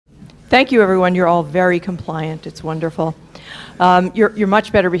Thank you, everyone. You're all very compliant. It's wonderful. You're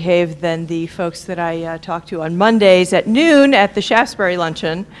much better behaved than the folks that I talk to on Mondays at noon at the Shaftesbury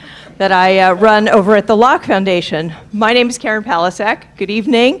Luncheon that I run over at the Locke Foundation. My name is Karen Palasek. Good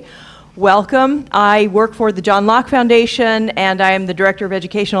evening. Welcome. I work for the John Locke Foundation, and I am the Director of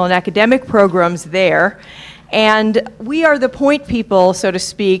Educational and Academic Programs there. And we are the point people, so to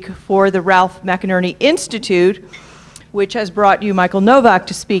speak, for the Ralph McInerny Institute, which has brought you Michael Novak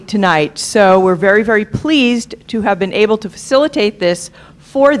to speak tonight. So we're very, very pleased to have been able to facilitate this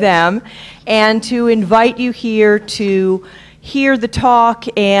for them and to invite you here to hear the talk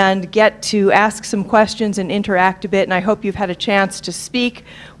and get to ask some questions and interact a bit. And I hope you've had a chance to speak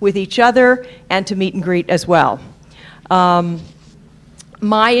with each other and to meet and greet as well.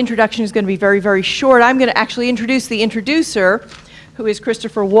 My introduction is going to be very, very short. I'm going to actually introduce the introducer, who is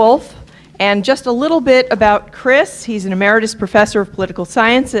Christopher Wolfe. And just a little bit about Chris. He's an emeritus professor of political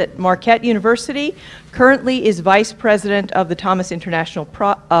science at Marquette University, currently is vice president of the Thomas International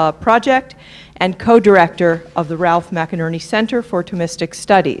Project and co-director of the Ralph McInerny Center for Thomistic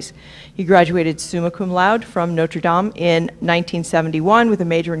Studies. He graduated summa cum laude from Notre Dame in 1971 with a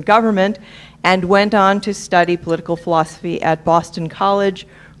major in government and went on to study political philosophy at Boston College,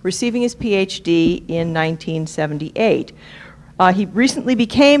 receiving his PhD in 1978. He recently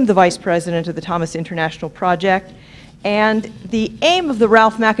became the vice president of the Thomas International Project, and the aim of the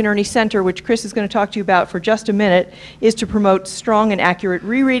Ralph McInerny Center, which Chris is going to talk to you about for just a minute, is to promote strong and accurate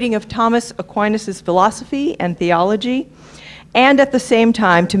rereading of Thomas Aquinas' philosophy and theology, and at the same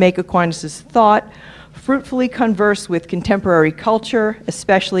time to make Aquinas' thought fruitfully converse with contemporary culture,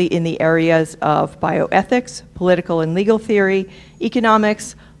 especially in the areas of bioethics, political and legal theory,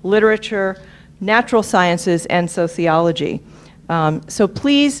 economics, literature, natural sciences, and sociology. So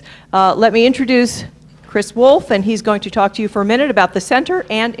please let me introduce Chris Wolfe, and he's going to talk to you for a minute about the center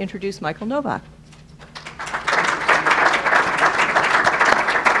and introduce Michael Novak.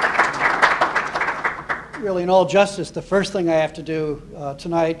 Really, in all justice, the first thing I have to do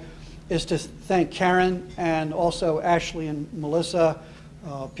tonight is to thank Karen and also Ashley and Melissa,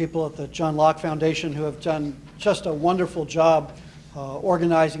 people at the John Locke Foundation who have done just a wonderful job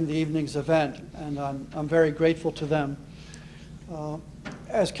organizing the evening's event, and I'm very grateful to them.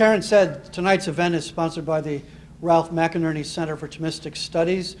 As Karen said, tonight's event is sponsored by the Ralph McInerny Center for Thomistic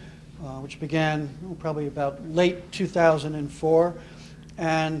Studies, which began probably about late 2004,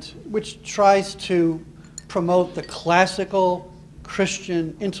 and which tries to promote the classical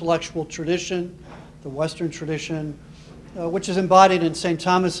Christian intellectual tradition, the Western tradition, which is embodied in St.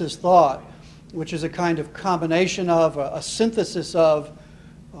 Thomas's thought, which is a kind of combination of, a synthesis of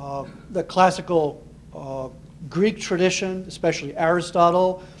the classical Greek tradition, especially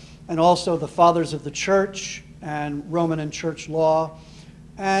Aristotle, and also the fathers of the church and Roman and church law.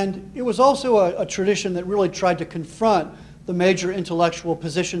 And it was also a tradition that really tried to confront the major intellectual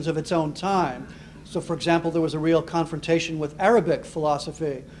positions of its own time. So, for example, there was a real confrontation with Arabic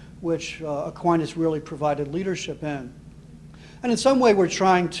philosophy, which Aquinas really provided leadership in. And in some way, we're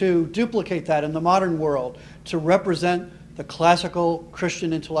trying to duplicate that in the modern world, to represent the classical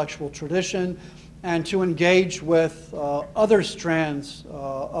Christian intellectual tradition and to engage with other strands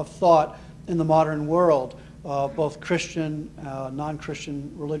of thought in the modern world, both Christian,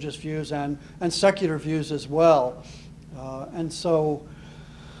 non-Christian religious views and secular views as well. And so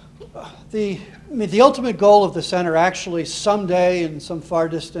the ultimate goal of the center actually someday in some far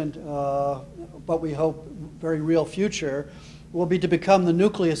distant, but we hope very real future, will be to become the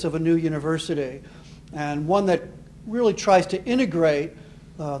nucleus of a new university, and one that really tries to integrate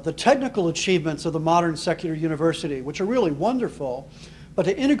the technical achievements of the modern secular university, which are really wonderful, but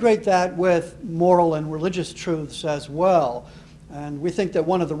to integrate that with moral and religious truths as well. And we think that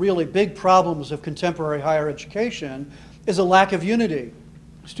one of the really big problems of contemporary higher education is a lack of unity.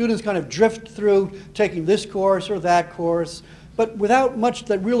 Students kind of drift through taking this course or that course, but without much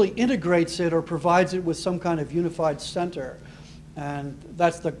that really integrates it or provides it with some kind of unified center. And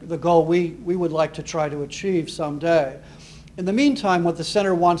that's the goal we would like to try to achieve someday. In the meantime, what the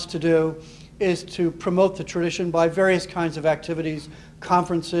center wants to do is to promote the tradition by various kinds of activities,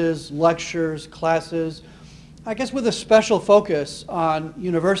 conferences, lectures, classes, I guess with a special focus on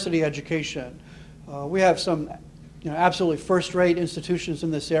university education. We have some absolutely first-rate institutions in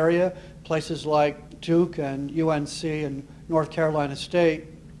this area, places like Duke and UNC and North Carolina State.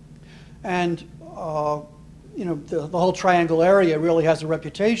 And the whole Triangle area really has a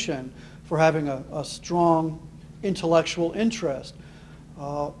reputation for having a strong intellectual interest.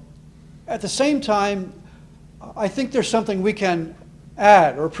 At the same time, I think there's something we can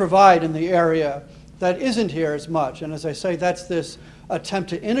add or provide in the area that isn't here as much. And as I say, that's this attempt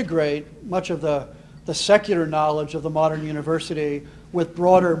to integrate much of the secular knowledge of the modern university with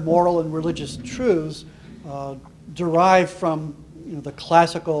broader moral and religious truths derived from the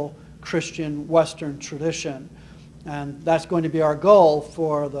classical Christian Western tradition. And that's going to be our goal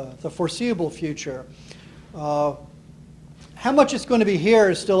for the foreseeable future. How much it's going to be here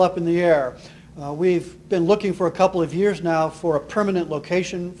is still up in the air. We've been looking for a couple of years now for a permanent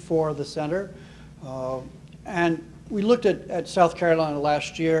location for the center. And we looked at South Carolina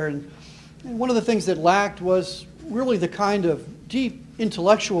last year, and one of the things that lacked was really the kind of deep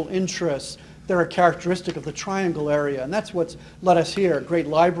intellectual interests that are characteristic of the Triangle area. And that's what's led us here. Great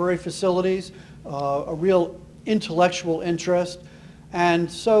library facilities, a real intellectual interest.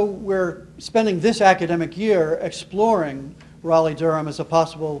 And so we're spending this academic year exploring Raleigh-Durham as a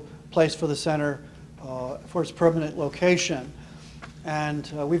possible place for the center for its permanent location.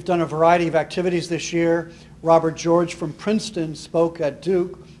 And we've done a variety of activities this year. Robert George from Princeton spoke at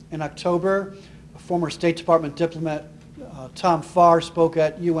Duke in October. Former State Department diplomat Tom Farr spoke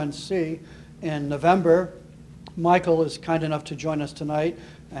at UNC in November. Michael is kind enough to join us tonight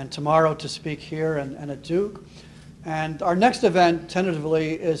and tomorrow to speak here and at Duke. And our next event,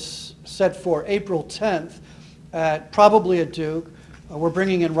 tentatively, is set for April 10th, probably at Duke. We're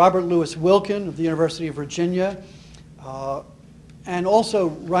bringing in Robert Louis Wilkin of the University of Virginia, and also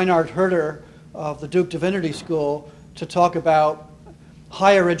Reinhard Herder of the Duke Divinity School to talk about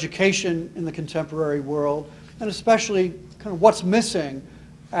higher education in the contemporary world, and especially kind of what's missing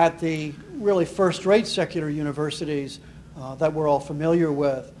at the really first-rate secular universities that we're all familiar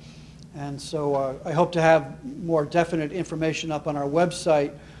with. And so I hope to have more definite information up on our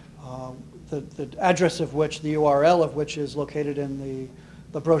website, the address of which, the URL of which is located in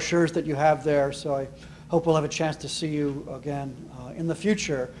the brochures that you have there. So I hope we'll have a chance to see you again in the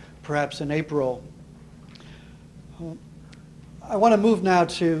future, perhaps in April. I want to move now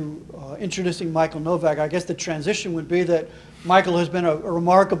to introducing Michael Novak. I guess the transition would be that Michael has been a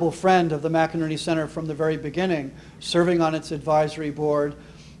remarkable friend of the McInerny Center from the very beginning, serving on its advisory board.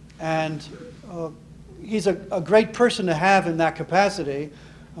 And he's a great person to have in that capacity,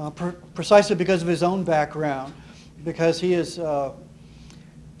 precisely because of his own background, because he is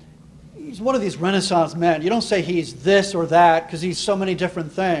he's one of these Renaissance men. You don't say he's this or that, because he's so many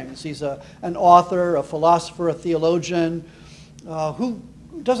different things. He's an author, a philosopher, a theologian, who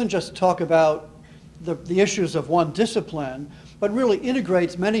doesn't just talk about the issues of one discipline, but really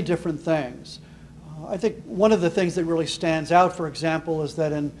integrates many different things. I think one of the things that really stands out, for example, is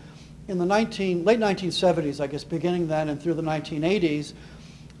that in the late 1970s, I guess beginning then and through the 1980s,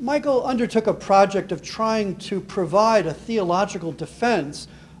 Michael undertook a project of trying to provide a theological defense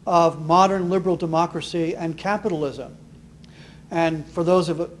of modern liberal democracy and capitalism. And for those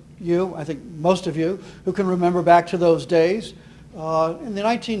of you, I think most of you, who can remember back to those days, in the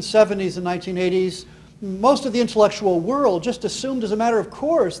 1970s and 1980s, most of the intellectual world just assumed as a matter of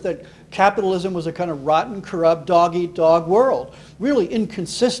course that capitalism was a kind of rotten, corrupt, dog-eat-dog world, really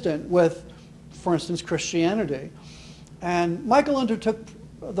inconsistent with, for instance, Christianity. And Michael undertook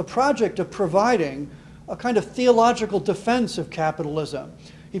the project of providing a kind of theological defense of capitalism.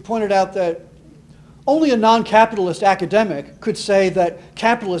 He pointed out that only a non-capitalist academic could say that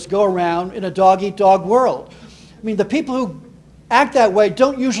capitalists go around in a dog-eat-dog world. I mean, the people who act that way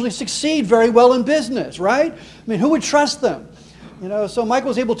don't usually succeed very well in business, right? I mean, who would trust them? You know, so Michael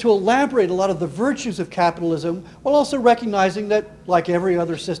was able to elaborate a lot of the virtues of capitalism while also recognizing that, like every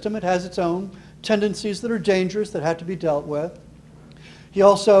other system, it has its own tendencies that are dangerous that had to be dealt with. He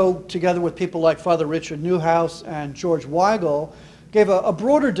also, together with people like Father Richard Newhouse and George Weigel, gave a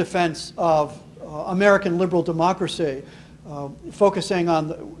broader defense of American liberal democracy, focusing on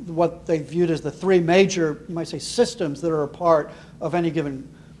what they viewed as the three major, you might say, systems that are a part of any given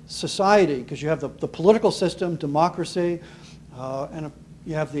society, because you have the political system, democracy, and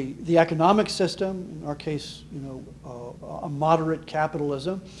you have the economic system, in our case, you know, a moderate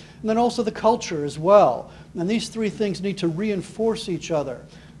capitalism, and then also the culture as well. And these three things need to reinforce each other.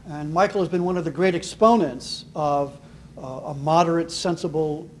 And Michael has been one of the great exponents of a moderate,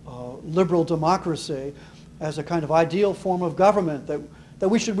 sensible, liberal democracy as a kind of ideal form of government that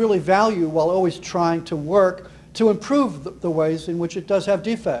we should really value while always trying to work to improve the ways in which it does have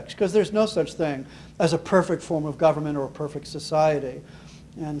defects, because there's no such thing as a perfect form of government or a perfect society.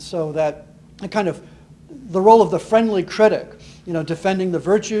 And so that kind of the role of the friendly critic, you know, defending the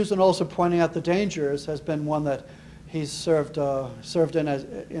virtues and also pointing out the dangers, has been one that he's served in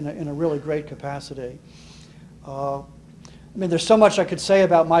a really great capacity. I mean, there's so much I could say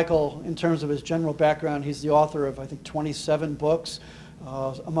about Michael in terms of his general background. He's the author of, I think, 27 books.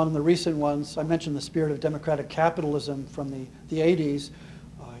 Among the recent ones, I mentioned The Spirit of Democratic Capitalism from the 80s.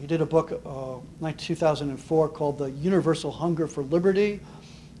 He did a book in 2004 called The Universal Hunger for Liberty.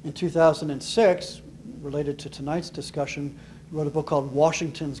 In 2006, related to tonight's discussion, he wrote a book called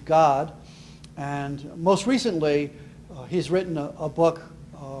Washington's God. And most recently, he's written a book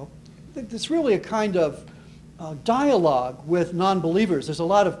that's really a kind of dialogue with non-believers. There's a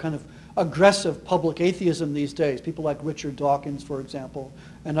lot of kind of aggressive public atheism these days, people like Richard Dawkins, for example,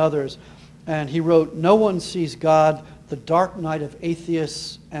 and others. And he wrote, No One Sees God, The Dark Night of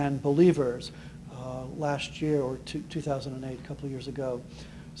Atheists and Believers, last year, or 2008, a couple of years ago.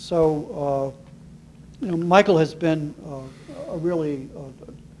 So, Michael has been a really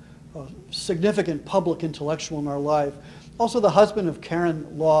significant public intellectual in our life. Also the husband of Karen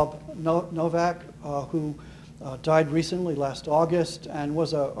Novak, who died recently, last August, and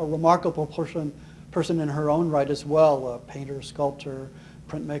was a remarkable person in her own right as well, a painter, sculptor,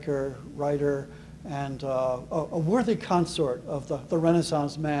 printmaker, writer, and a worthy consort of the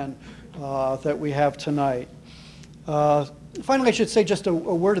Renaissance man that we have tonight. Finally, I should say just a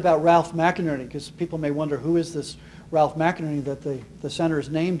word about Ralph McInerny, because people may wonder who is this Ralph McInerny that the center is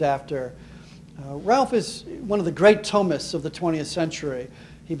named after. Ralph is one of the great Thomists of the 20th century.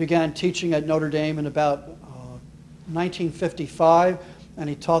 He began teaching at Notre Dame in about 1955, and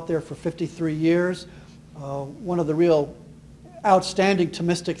he taught there for 53 years. One of the real outstanding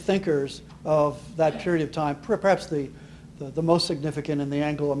Thomistic thinkers of that period of time, perhaps the most significant in the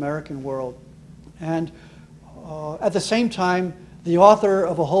Anglo-American world. And at the same time, the author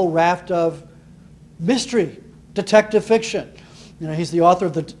of a whole raft of mystery, detective fiction. He's the author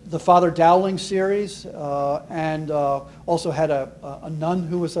of the Father Dowling series, and also had a nun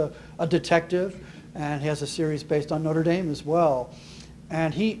who was a detective, and he has a series based on Notre Dame as well.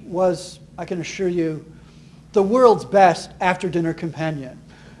 And he was, I can assure you, the world's best after-dinner companion.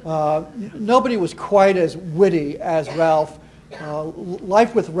 Nobody was quite as witty as Ralph.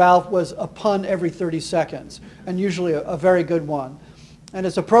 Life with Ralph was a pun every 30 seconds, and usually a very good one. And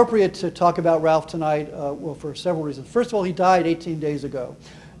it's appropriate to talk about Ralph tonight, well, for several reasons. First of all, he died 18 days ago,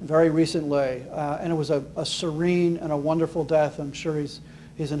 very recently, and it was a serene and a wonderful death. I'm sure he's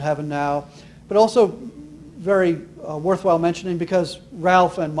in heaven now. But also very worthwhile mentioning because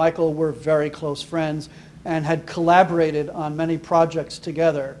Ralph and Michael were very close friends and had collaborated on many projects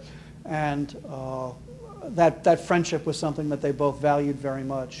together. And that friendship was something that they both valued very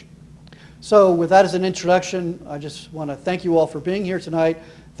much. So with that as an introduction, I just want to thank you all for being here tonight.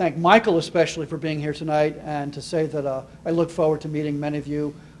 Thank Michael especially for being here tonight, and to say that I look forward to meeting many of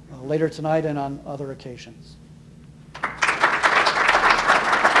you later tonight and on other occasions.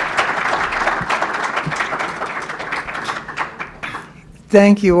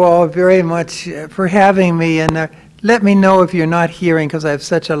 Thank you all very much for having me, and let me know if you're not hearing because I have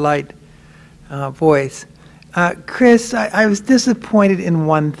such a light voice. Chris, I was disappointed in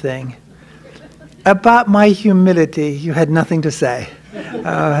one thing. About my humility, you had nothing to say,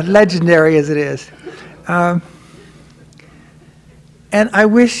 legendary as it is. And I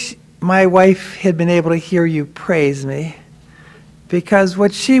wish my wife had been able to hear you praise me, because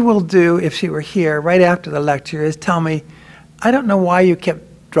what she will do if she were here right after the lecture is tell me, I don't know why you kept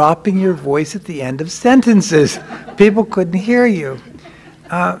dropping your voice at the end of sentences. People couldn't hear you.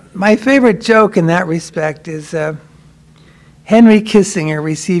 My favorite joke in that respect is Henry Kissinger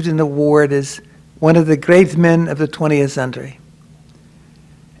received an award as one of the great men of the 20th century.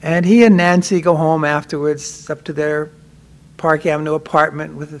 And he and Nancy go home afterwards up to their Park Avenue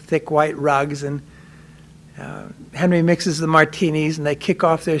apartment with the thick white rugs, and Henry mixes the martinis and they kick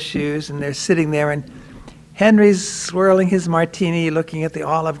off their shoes and they're sitting there, and Henry's swirling his martini, looking at the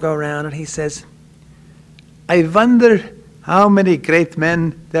olive go round, and he says, I wonder how many great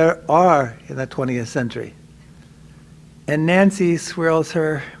men there are in the 20th century. And Nancy swirls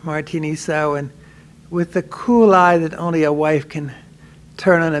her martini so, and with the cool eye that only a wife can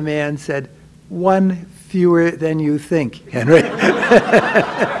turn on a man, said, one fewer than you think, Henry.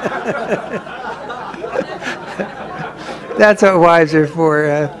 That's what wives are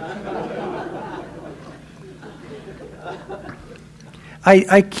for.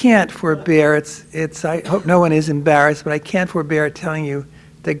 I can't forbear, I hope no one is embarrassed, but I can't forbear telling you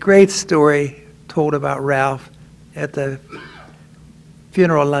the great story told about Ralph at the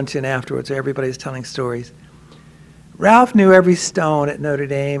funeral luncheon afterwards, where everybody's telling stories. Ralph knew every stone at Notre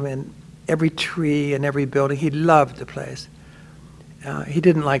Dame and every tree and every building. He loved the place. He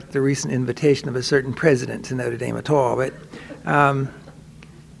didn't like the recent invitation of a certain president to Notre Dame at all, but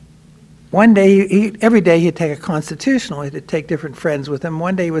one day, every day he'd take a constitutional. He'd take different friends with him.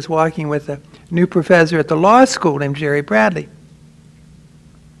 One day he was walking with a new professor at the law school named Jerry Bradley.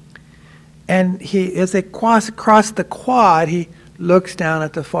 And as they cross the quad, he looks down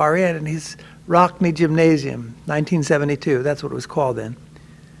at the far end, and he's Rockney Gymnasium, 1972. That's what it was called then.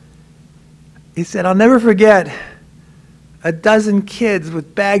 He said, "I'll never forget a dozen kids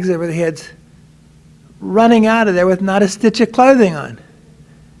with bags over their heads running out of there with not a stitch of clothing on."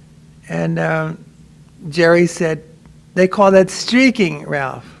 And Jerry said, "They call that streaking,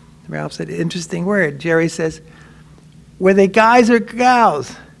 Ralph." Ralph said, "Interesting word." Jerry says, "Were they guys or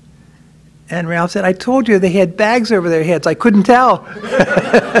gals?" And Ralph said, "I told you they had bags over their heads. I couldn't tell."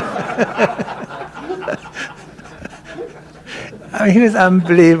 I mean, he was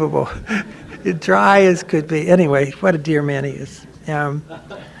unbelievable. Dry as could be. Anyway, what a dear man he is.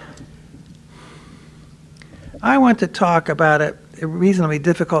 I want to talk about a reasonably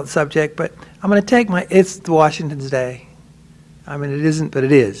difficult subject, but I'm going to take it's Washington's Day. I mean, it isn't, but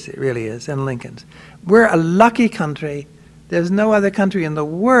it is. It really is, and Lincoln's. We're a lucky country. There's no other country in the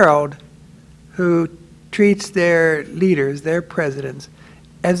world who treats their leaders, their presidents,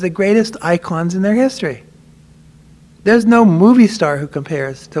 as the greatest icons in their history. There's no movie star who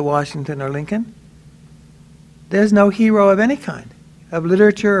compares to Washington or Lincoln. There's no hero of any kind, of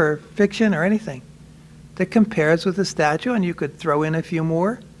literature or fiction or anything, that compares with the statue, and you could throw in a few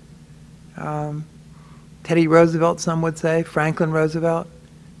more. Teddy Roosevelt, some would say, Franklin Roosevelt,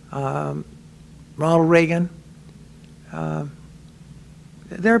 Ronald Reagan.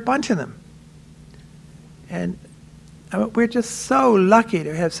 There are a bunch of them. And we're just so lucky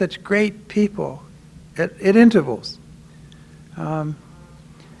to have such great people at intervals.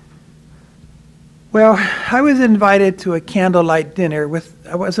 Well, I was invited to a candlelight dinner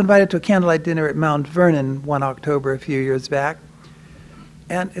at Mount Vernon one October a few years back.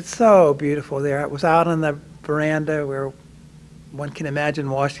 And it's so beautiful there. I was out on the veranda where one can imagine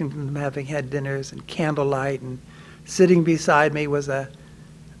Washington having had dinners and candlelight, and sitting beside me was a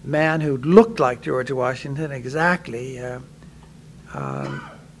man who looked like George Washington exactly, in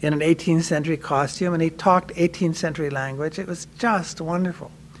an 18th century costume, and he talked 18th century language. It was just wonderful.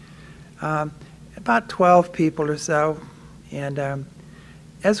 About 12 people or so, and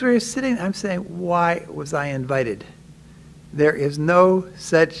as we were sitting, I'm saying, why was I invited? There is no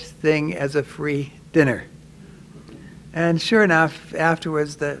such thing as a free dinner. And sure enough,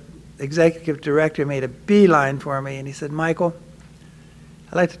 afterwards, the executive director made a beeline for me, and he said, "Michael,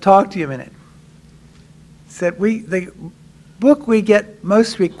 I'd like to talk to you a minute." He said, the book we get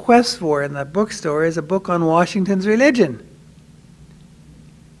most requests for in the bookstore is a book on Washington's religion.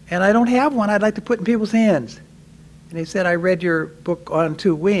 And I don't have one I'd like to put in people's hands. And he said, "I read your book On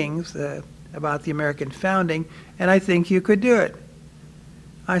Two Wings, about the American founding, and I think you could do it."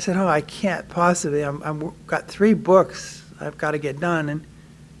 I said, "Oh, I can't possibly. I've got 3 books I've got to get done." And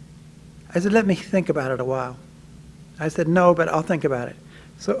I said, "Let me think about it a while." I said, "No, but I'll think about it."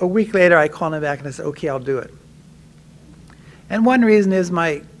 So a week later, I called him back and I said, "Okay, I'll do it." And one reason is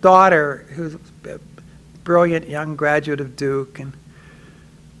my daughter, who's a brilliant young graduate of Duke and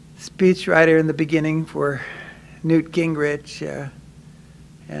speechwriter in the beginning for Newt Gingrich,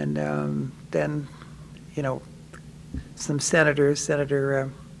 and then, some senators, Senator,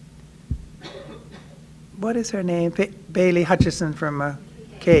 what is her name? Bailey Hutchison from of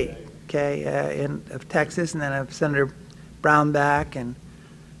Texas, and then Senator Brownback, and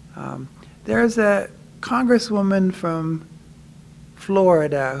there's a congresswoman from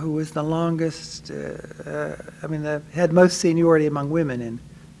Florida who was the longest, had most seniority among women in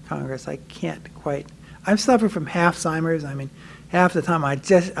Congress. I can't quite. I suffer from half-Alzheimer's. I mean, half the time I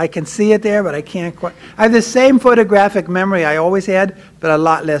can see it there, but I can't quite. I have the same photographic memory I always had, but a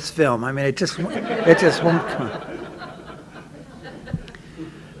lot less film. I mean, it just won't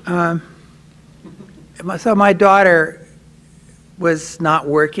come. So my daughter was not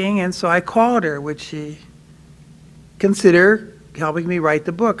working, and so I called her. Would she consider helping me write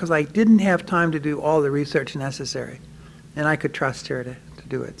the book? Because I didn't have time to do all the research necessary, and I could trust her to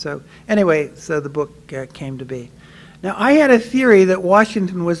do it. So anyway, the book came to be. Now, I had a theory that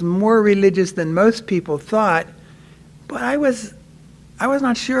Washington was more religious than most people thought, but I was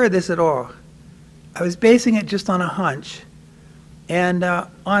not sure of this at all. I was basing it just on a hunch, and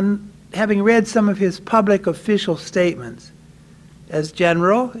on having read some of his public official statements as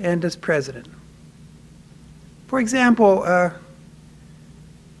general and as president. For example,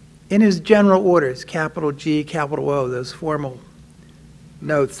 in his general orders, capital G, capital O, those formal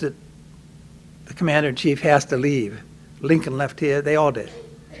notes that the commander-in-chief has to leave. Lincoln left here, they all did.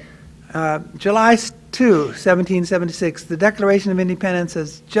 July 2, 1776, the Declaration of Independence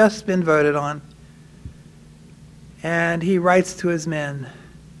has just been voted on, and he writes to his men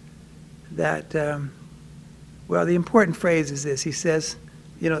that, well, the important phrase is this. He says,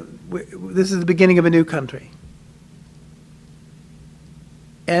 this is the beginning of a new country.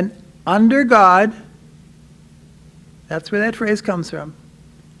 And under God, that's where that phrase comes from,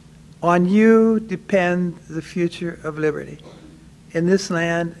 on you depend the future of liberty in this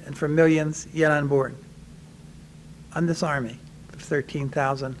land and for millions yet unborn. On this army of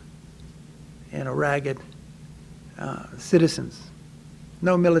 13,000, ragged citizens,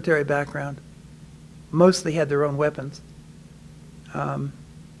 no military background, mostly had their own weapons. An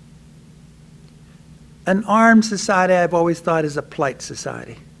armed society, I've always thought, is a polite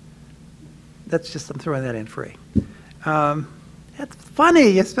society. That's just, I'm throwing that in free. That's funny,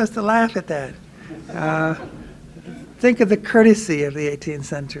 you're supposed to laugh at that. Think of the courtesy of the 18th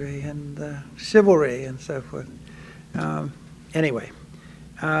century and the chivalry and so forth. Anyway.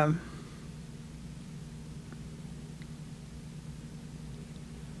 On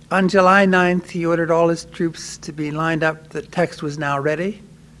July 9th, he ordered all his troops to be lined up. The text was now ready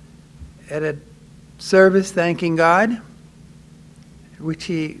at a service thanking God, which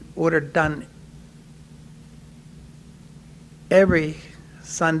he ordered done every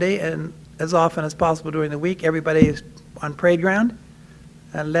Sunday and as often as possible during the week. Everybody is on parade ground,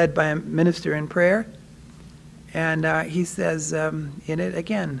 led by a minister in prayer. And he says in it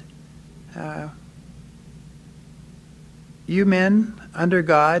again, you men under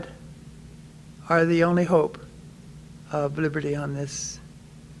God are the only hope of liberty on this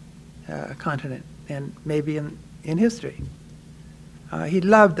continent and maybe in history. He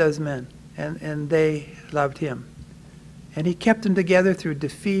loved those men and they loved him. And he kept them together through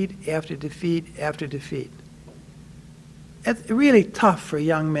defeat after defeat after defeat. It's really tough for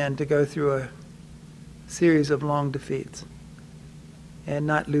young men to go through a series of long defeats and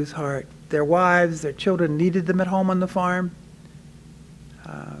not lose heart. Their wives, their children needed them at home on the farm.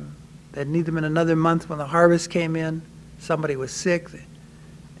 They'd need them in another month when the harvest came in. Somebody was sick,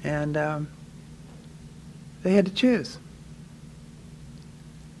 and they had to choose.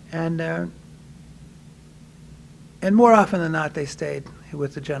 And more often than not, they stayed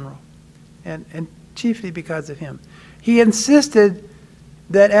with the general, and chiefly because of him. He insisted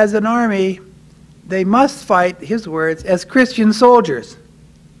that as an army, they must fight, his words, as Christian soldiers.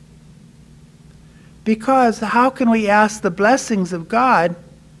 Because how can we ask the blessings of God,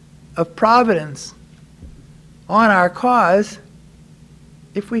 of providence, on our cause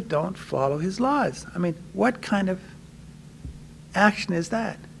if we don't follow his laws? I mean, what kind of action is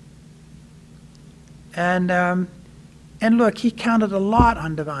that? And look, he counted a lot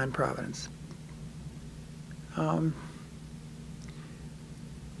on divine providence.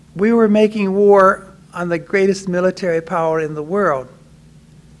 We were making war on the greatest military power in the world,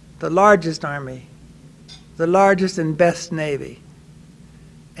 the largest army, the largest and best navy.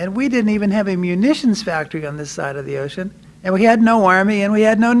 And we didn't even have a munitions factory on this side of the ocean, and we had no army and we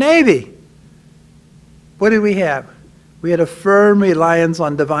had no navy. What did we have? We had a firm reliance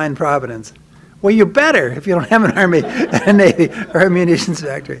on divine providence. Well, you better if you don't have an army, a navy, or a munitions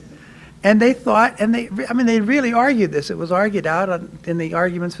factory. And they thought, and they really argued this. It was argued out in the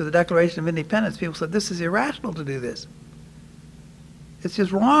arguments for the Declaration of Independence. People said, this is irrational to do this. It's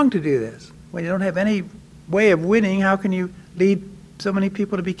just wrong to do this. When you don't have any way of winning, how can you lead so many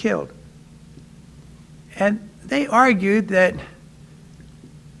people to be killed? And they argued that,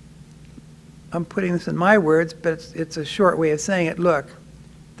 I'm putting this in my words, but it's a short way of saying it. Look,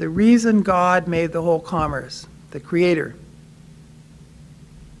 the reason God made the whole commerce, the creator,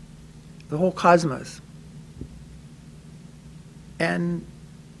 the whole cosmos, and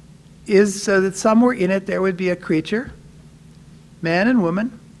is so that somewhere in it there would be a creature, man and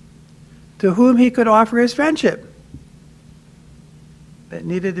woman, to whom he could offer his friendship. It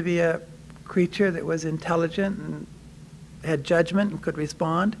needed to be a creature that was intelligent and had judgment and could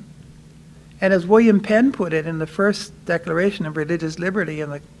respond. And as William Penn put it in the first Declaration of Religious Liberty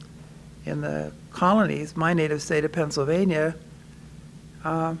in the colonies, my native state of Pennsylvania,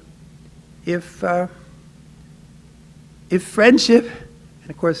 if friendship, and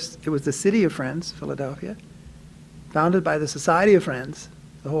of course it was the City of Friends, Philadelphia, founded by the Society of Friends,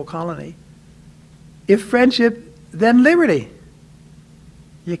 the whole colony, if friendship, then liberty.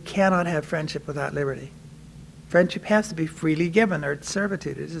 You cannot have friendship without liberty. Friendship has to be freely given, or it's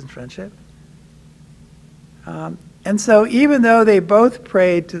servitude. It isn't friendship. And so even though they both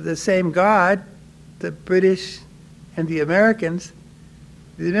prayed to the same God, the British and the Americans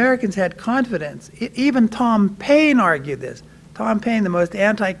had confidence. Even Tom Paine argued this. Tom Paine, the most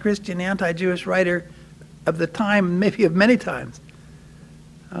anti-Christian, anti-Jewish writer of the time, maybe of many times,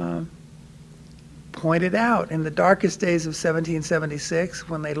 pointed out in the darkest days of 1776,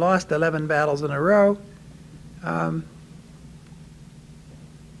 when they lost 11 battles in a row,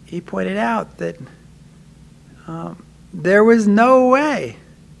 he pointed out that there was no way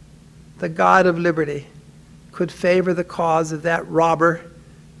the God of liberty could favor the cause of that robber,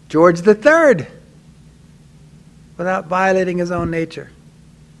 George III, without violating his own nature.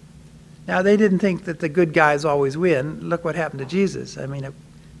 Now, they didn't think that the good guys always win. Look what happened to Jesus. I mean,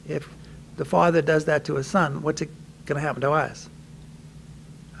 if the Father does that to his Son, what's it going to happen to us?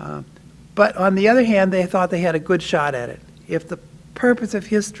 But on the other hand, they thought they had a good shot at it. If the purpose of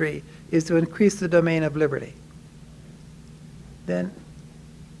history is to increase the domain of liberty, then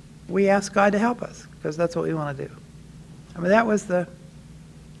we ask God to help us, because that's what we want to do. I mean,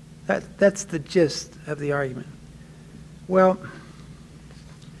 that's the gist of the argument. Well,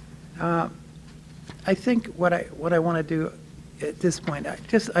 I think what I want to do at this point, I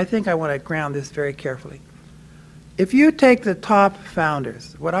think I want to ground this very carefully. If you take the top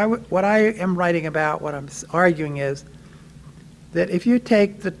founders, what I am writing about, what I'm arguing is that if you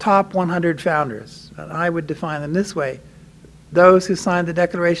take the top 100 founders, and I would define them this way: those who signed the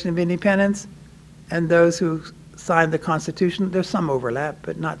Declaration of Independence and those who signed the Constitution, there's some overlap,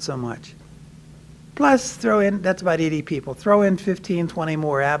 but not so much. Plus, throw in, that's about 80 people. Throw in 15, 20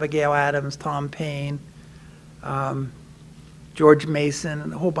 more: Abigail Adams, Tom Paine, George Mason,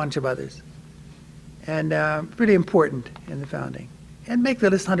 and a whole bunch of others. And pretty important in the founding. And make the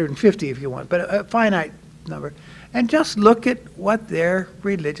list 150 if you want, but a finite number. And just look at what their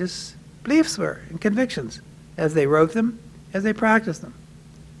religious beliefs were and convictions as they wrote them, as they practiced them.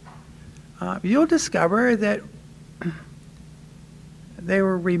 You'll discover that they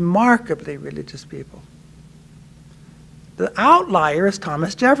were remarkably religious people. The outlier is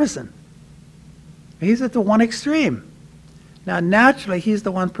Thomas Jefferson. He's at the one extreme. Now, naturally, he's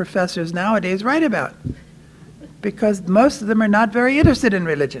the one professors nowadays write about, because most of them are not very interested in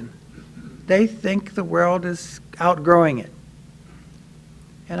religion. They think the world is outgrowing it.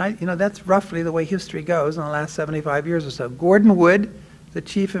 And that's roughly the way history goes in the last 75 years or so. Gordon Wood, the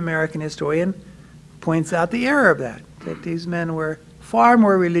chief American historian, points out the error of that these men were far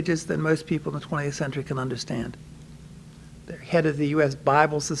more religious than most people in the 20th century can understand. They're head of the U.S.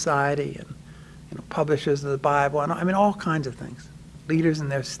 Bible Society and publishers of the Bible, and I mean all kinds of things. Leaders in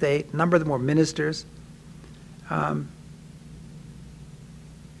their state, a number of them were ministers.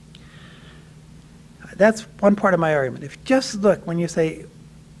 That's one part of my argument. If you just look, when you say,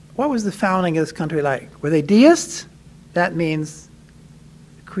 what was the founding of this country like? Were they deists? That means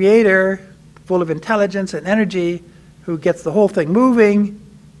creator, full of intelligence and energy, who gets the whole thing moving.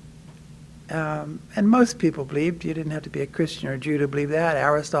 And most people believed, you didn't have to be a Christian or a Jew to believe that.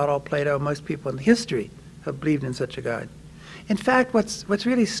 Aristotle, Plato, most people in history have believed in such a God. In fact, what's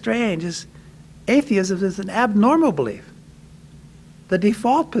really strange is atheism is an abnormal belief. The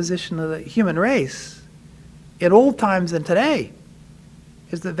default position of the human race in old times and today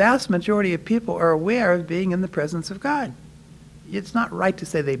is the vast majority of people are aware of being in the presence of God. It's not right to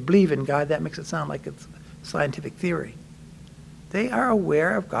say they believe in God. That makes it sound like it's scientific theory. They are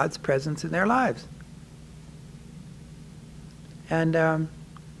aware of God's presence in their lives. And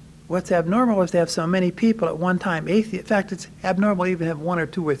what's abnormal is to have so many people at one time atheists. In fact, it's abnormal to even have one or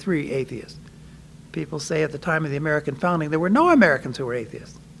two or three atheists. People say at the time of the American founding there were no Americans who were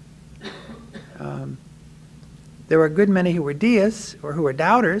atheists. There were a good many who were deists or who were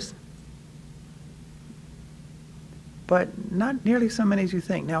doubters, but not nearly so many as you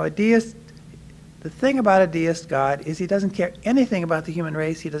think. Now, a deist, the thing about a deist God is he doesn't care anything about the human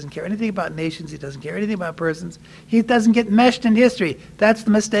race. He doesn't care anything about nations. He doesn't care anything about persons. He doesn't get meshed in history. That's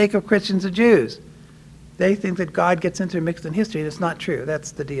the mistake of Christians and Jews. They think that God gets intermixed in history, and it's not true.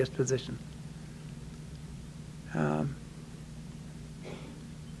 That's the deist position.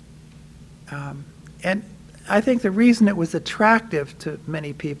 And I think the reason it was attractive to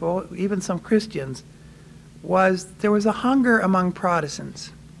many people, even some Christians, was there was a hunger among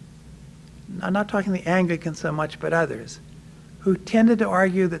Protestants. I'm not talking the Anglicans so much, but others, who tended to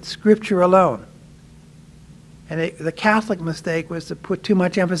argue that Scripture alone. And the Catholic mistake was to put too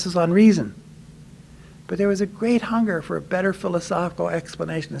much emphasis on reason. But there was a great hunger for a better philosophical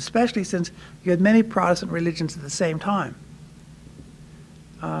explanation, especially since you had many Protestant religions at the same time.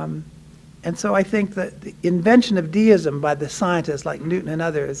 And so I think that the invention of deism by the scientists like Newton and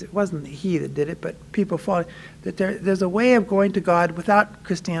others, it wasn't he that did it, but people following, that there's a way of going to God without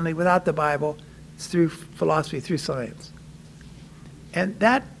Christianity, without the Bible. It's through philosophy, through science. And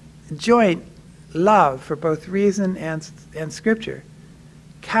that joint love for both reason and Scripture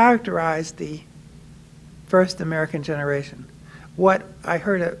characterized the first American generation. What I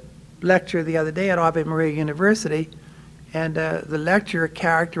heard a lecture the other day at Ave Maria University, and the lecturer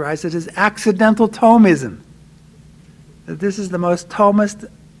characterized it as accidental Thomism. That this is the most Thomist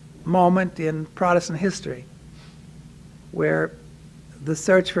moment in Protestant history where the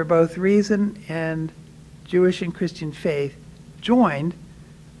search for both reason and Jewish and Christian faith joined.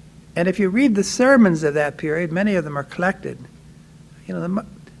 And if you read the sermons of that period, many of them are collected. You know,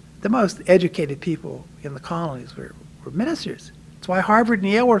 the most educated people in the colonies were ministers. That's why Harvard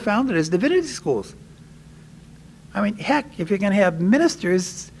and Yale were founded as divinity schools. I mean, heck, if you're going to have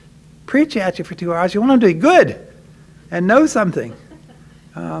ministers preach at you for 2 hours, you want them to be good and know something.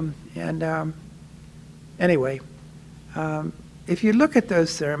 Anyway, if you look at those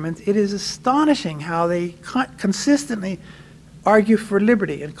sermons, it is astonishing how they consistently argue for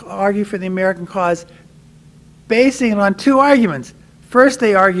liberty and argue for the American cause, basing it on 2 arguments. First,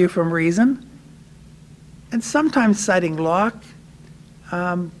 they argue from reason, and sometimes citing Locke,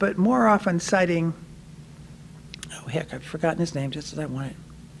 but more often citing, oh heck, I've forgotten his name just as I want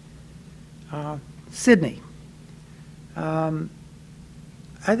it, Sidney.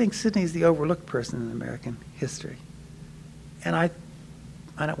 I think Sidney's the overlooked person in American history. And I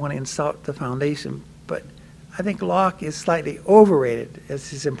don't want to insult the foundation, but I think Locke is slightly overrated as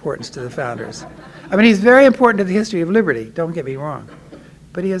his importance to the founders. I mean, he's very important to the history of liberty, don't get me wrong,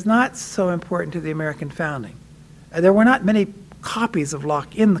 but he is not so important to the American founding. There were not many copies of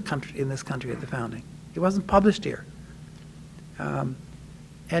Locke in this country at the founding. He wasn't published here. And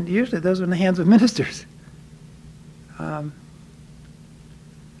usually those were in the hands of ministers.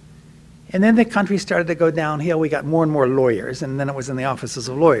 And then the country started to go downhill. We got more and more lawyers, and then it was in the offices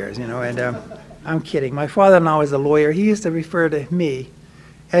of lawyers, you know. And I'm kidding. My father-in-law was a lawyer. He used to refer to me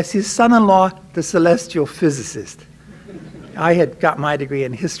as his son-in-law, the celestial physicist. I had got my degree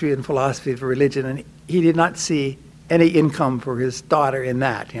in history and philosophy of religion, and he did not see any income for his daughter in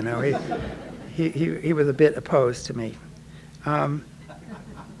that, you know. He was a bit opposed to me.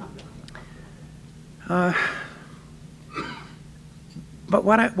 But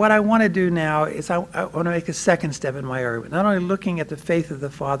what I want to do now is I want to make a second step in my argument. Not only looking at the faith of the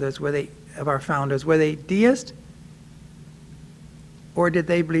fathers, of our founders, were they deist, or did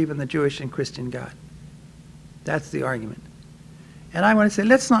they believe in the Jewish and Christian God? That's the argument. And I want to say,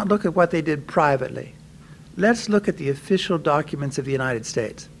 let's not look at what they did privately. Let's look at the official documents of the United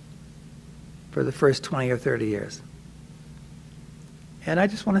States for the first 20 or 30 years. And I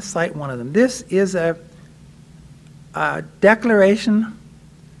just want to cite one of them. This is a declaration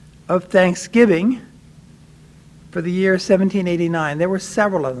of thanksgiving for the year 1789. There were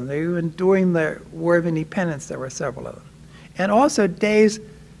several of them. Even during the War of Independence, there were several of them. And also days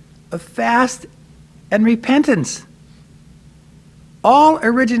of fast and repentance, all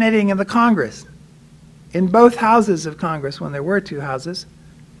originating in the Congress, in both houses of Congress, when there were 2 houses,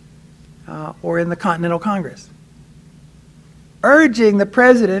 or in the Continental Congress, urging the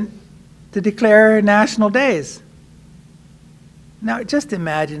president to declare national days. Now, just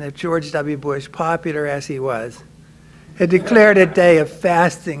imagine if George W. Bush, popular as he was, had declared a day of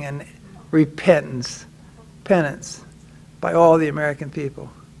fasting and repentance, penance, by all the American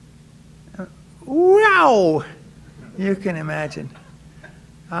people. Wow! You can imagine.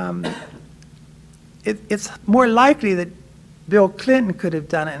 It's more likely that Bill Clinton could have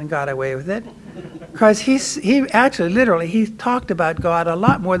done it and got away with it, because he actually, literally, he talked about God a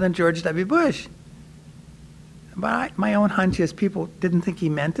lot more than George W. Bush. But my own hunch is people didn't think he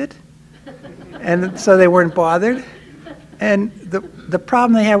meant it, and so they weren't bothered. And the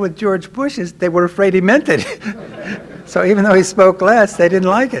problem they had with George Bush is they were afraid he meant it. So even though he spoke less, they didn't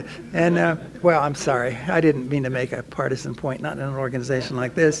like it. And, well, I'm sorry. I didn't mean to make a partisan point, not in an organization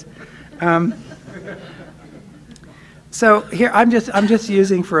like this. So here, I'm just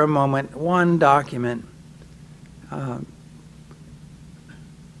using for a moment one document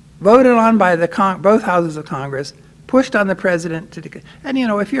voted on by both houses of Congress, pushed on the president to declare. And you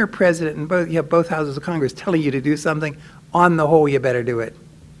know, if you're a president and you have both houses of Congress telling you to do something, on the whole, you better do it.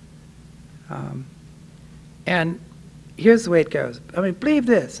 And here's the way it goes. I mean, believe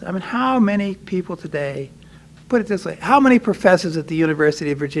this. I mean, how many people today, put it this way, how many professors at the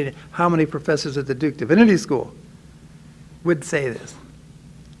University of Virginia, how many professors at the Duke Divinity School would say this?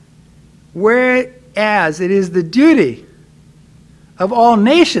 Whereas it is the duty of all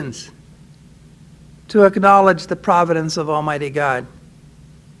nations to acknowledge the providence of Almighty God.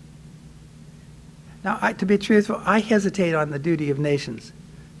 Now, to be truthful, I hesitate on the duty of nations,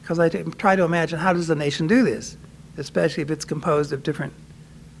 because I try to imagine, how does a nation do this, especially if it's composed of different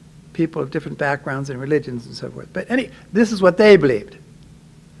people of different backgrounds and religions and so forth. But this is what they believed.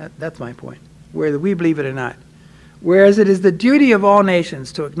 That's my point, whether we believe it or not. Whereas it is the duty of all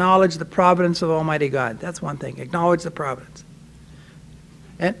nations to acknowledge the providence of Almighty God. That's one thing, acknowledge the providence.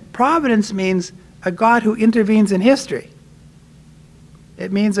 And providence means a God who intervenes in history.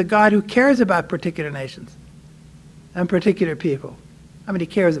 It means a God who cares about particular nations and particular people. I mean, he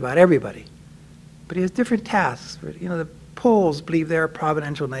cares about everybody, but he has different tasks. You know, the Poles believe they're a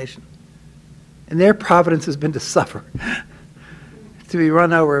providential nation, and their providence has been to suffer, to be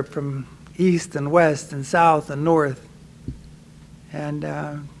run over from east and west and south and north, and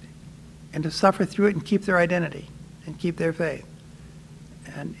to suffer through it and keep their identity and keep their faith.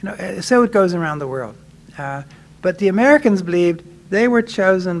 And you know, so it goes around the world. But the Americans believed they were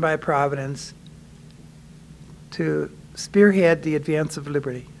chosen by Providence to spearhead the advance of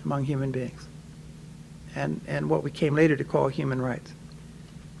liberty among human beings, and what we came later to call human rights.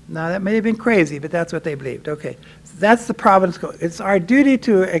 Now, that may have been crazy, but that's what they believed. Okay, so that's the providence. It's our duty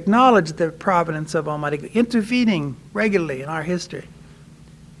to acknowledge the providence of Almighty God, intervening regularly in our history,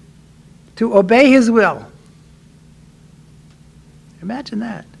 to obey his will. Imagine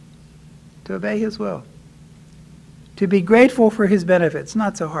that, to obey his will. To be grateful for his benefits,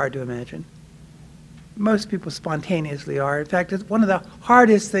 not so hard to imagine. Most people spontaneously are. In fact, it's one of the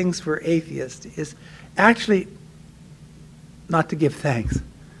hardest things for atheists is actually not to give thanks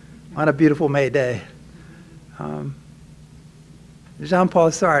on a beautiful May day.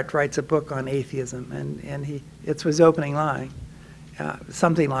 Jean-Paul Sartre writes a book on atheism, and it's his opening line,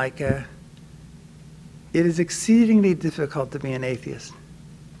 something like, it is exceedingly difficult to be an atheist.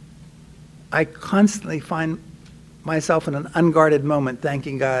 I constantly find myself in an unguarded moment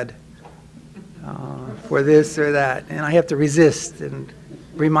thanking God for this or that, and I have to resist and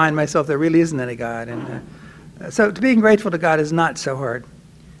remind myself there really isn't any God. And so being grateful to God is not so hard.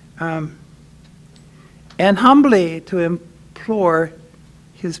 And humbly to implore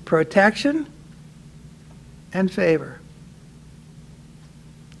his protection and favor.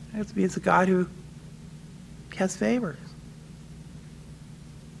 That means a God who has favors.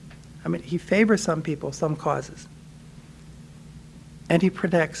 I mean, he favors some people, some causes, and he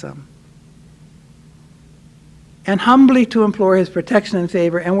protects some. And humbly to implore his protection and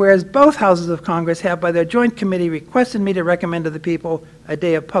favor, and whereas both houses of Congress have by their joint committee requested me to recommend to the people a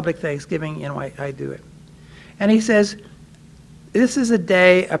day of public thanksgiving, you know, I do it. And he says, this is a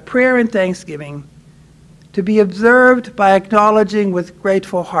day, a prayer and thanksgiving, to be observed by acknowledging with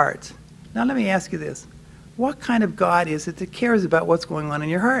grateful hearts. Now let me ask you this. What kind of God is it that cares about what's going on in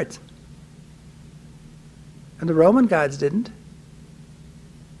your hearts? And the Roman gods didn't.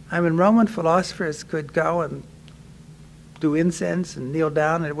 I mean, Roman philosophers could go and do incense and kneel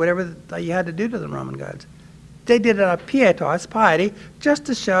down and whatever you had to do to the Roman gods. They did it out of pietas, piety, just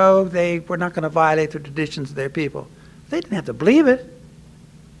to show they were not going to violate the traditions of their people. They didn't have to believe it.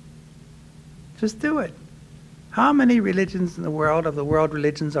 Just do it. How many religions in the world, of the world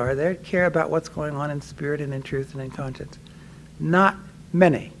religions, are there that care about what's going on in spirit and in truth and in conscience? Not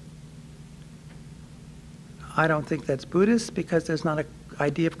many. I don't think that's Buddhist because there's not an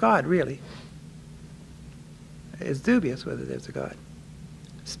idea of God, really. It's dubious whether there's a God.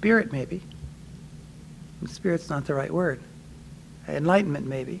 Spirit, maybe. Spirit's not the right word. Enlightenment,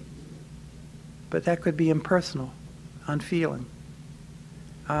 maybe. But that could be impersonal, unfeeling.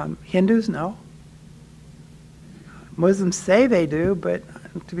 Hindus, no. Muslims say they do, but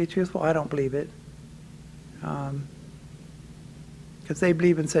to be truthful, I don't believe it. Because they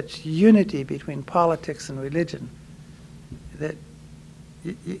believe in such unity between politics and religion that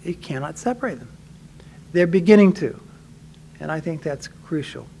you cannot separate them. They're beginning to, and I think that's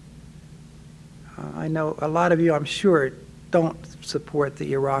crucial. I know a lot of you, I'm sure, don't support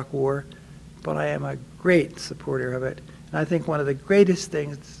the Iraq War, but I am a great supporter of it. And I think one of the greatest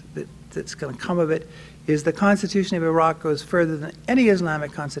things that's going to come of it is the Constitution of Iraq goes further than any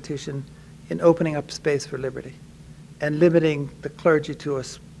Islamic constitution in opening up space for liberty and limiting the clergy to a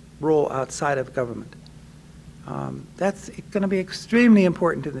role outside of government. That's going to be extremely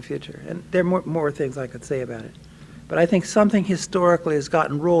important in the future, and there are more things I could say about it. But I think something historically has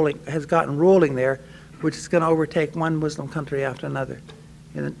gotten rolling there, which is going to overtake one Muslim country after another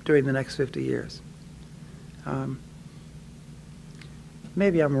during the next 50 years.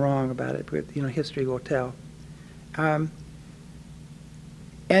 Maybe I'm wrong about it, but history will tell. And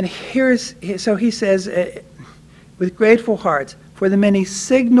so he says, with grateful hearts, for the many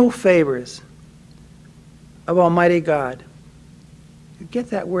signal favors of Almighty God. You get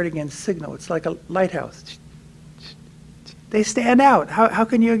that word again, signal. It's like a lighthouse. They stand out. How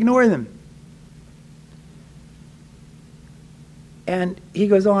can you ignore them? And he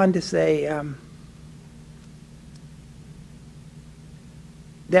goes on to say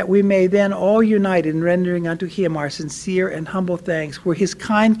that we may then all unite in rendering unto him our sincere and humble thanks for his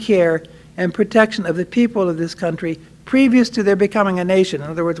kind care and protection of the people of this country previous to their becoming a nation. In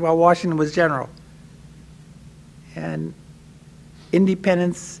other words, while Washington was general. And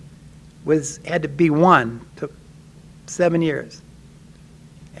independence had to be won. Took 7 years.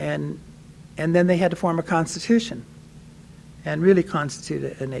 And then they had to form a constitution and really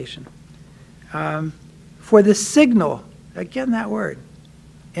constitute a nation. For the signal, again that word,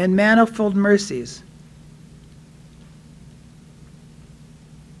 and manifold mercies,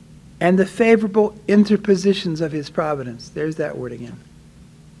 and the favorable interpositions of his providence. There's that word again.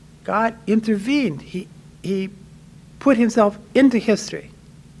 God intervened. He put himself into history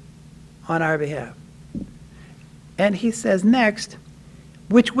on our behalf. And he says next,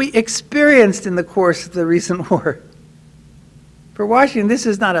 which we experienced in the course of the recent war. For Washington, this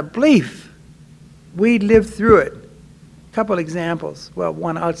is not a belief. We lived through it. A couple examples. Well,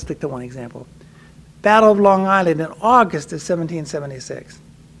 I'll stick to one example. Battle of Long Island in August of 1776.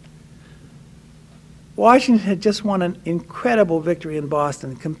 Washington had just won an incredible victory in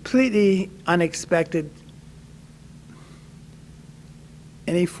Boston, completely unexpected,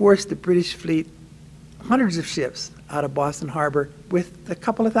 and he forced the British fleet, hundreds of ships, out of Boston Harbor with a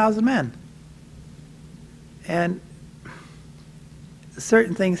couple of thousand men. And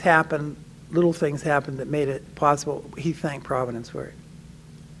certain things happened, little things happened that made it possible. He thanked Providence for it.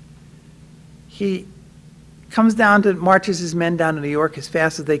 He comes down to, marches his men down to New York as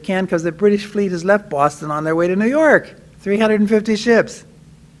fast as they can because the British fleet has left Boston on their way to New York, 350 ships.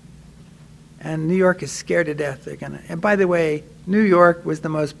 And New York is scared to death. And by the way, New York was the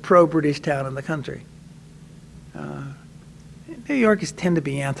most pro-British town in the country. New Yorkers tend to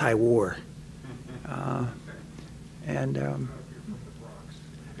be anti-war.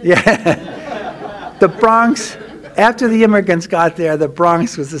 Yeah, the Bronx, after the immigrants got there, the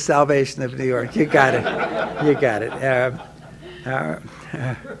Bronx was the salvation of New York. You got it. You got it.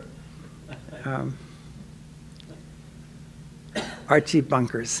 Archie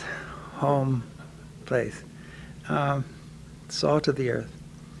Bunker's home place. Salt of the earth.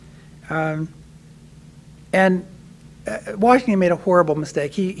 And Washington made a horrible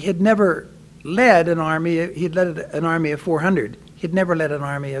mistake. He had never led an army. He'd led an army of 400. He'd never led an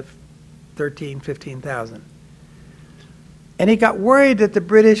army of 15,000. And he got worried that the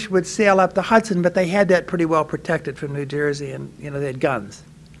British would sail up the Hudson, but they had that pretty well protected from New Jersey, and they had guns.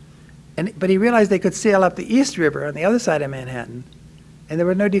 But he realized they could sail up the East River on the other side of Manhattan, and there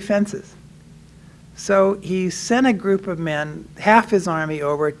were no defenses. So he sent a group of men, half his army,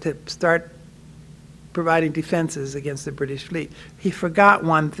 over to start providing defenses against the British fleet. He forgot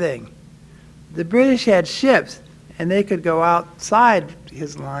one thing. The British had ships, and they could go outside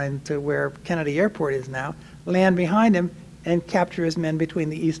his line to where Kennedy Airport is now, land behind him, and capture his men between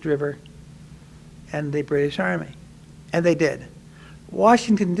the East River and the British Army. And they did.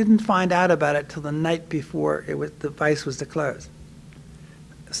 Washington didn't find out about it till the night before the vice was to close.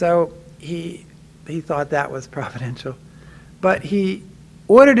 So he thought that was providential. But he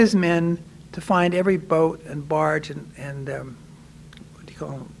ordered his men to find every boat and barge and what do you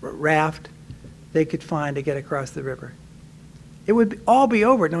call them, raft they could find to get across the river. It would all be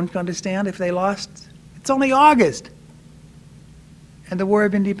over, don't you understand, if they lost? It's only August. And the War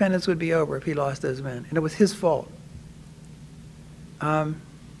of Independence would be over if he lost those men. And it was his fault. And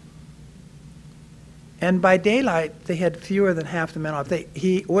by daylight, they had fewer than half the men off.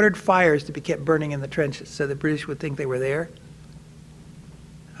 He ordered fires to be kept burning in the trenches so the British would think they were there.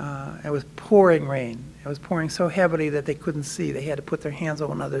 It was pouring rain. It was pouring so heavily that they couldn't see. They had to put their hands on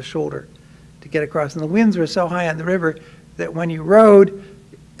one another's shoulder to get across. And the winds were so high on the river that when you rode,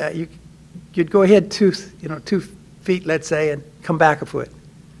 you'd go ahead 2 feet, let's say, and come back a foot.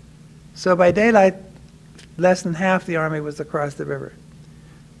 So by daylight, less than half the army was across the river.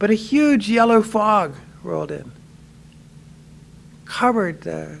 But a huge yellow fog rolled in, covered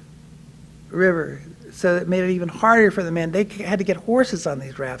the river, so it made it even harder for the men. They had to get horses on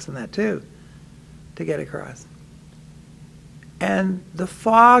these rafts and that too, to get across. And the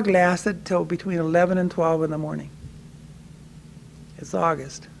fog lasted till between 11 and 12 in the morning. It's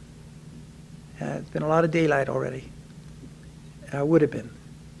August. It's been a lot of daylight already. Would have been.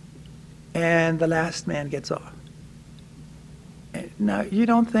 And the last man gets off. Now, you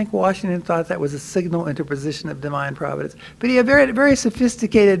don't think Washington thought that was a signal interposition of divine providence, but he had a very, very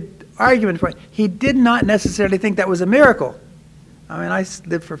sophisticated argument for it. He did not necessarily think that was a miracle. I mean, I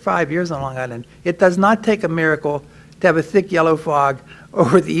lived for 5 years on Long Island. It does not take a miracle to have a thick yellow fog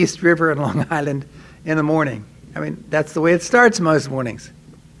over the East River in Long Island in the morning. I mean, that's the way it starts most mornings.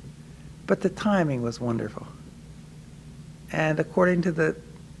 But the timing was wonderful. And according to the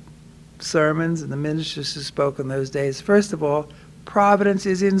sermons and the ministers who spoke in those days, first of all, providence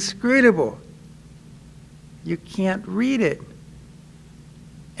is inscrutable. You can't read it.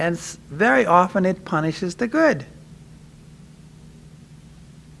 And very often it punishes the good.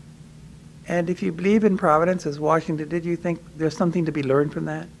 And if you believe in providence, as Washington did, you think there's something to be learned from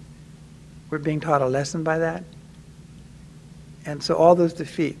that? We're being taught a lesson by that? And so all those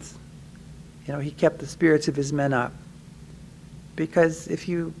defeats, he kept the spirits of his men up. Because if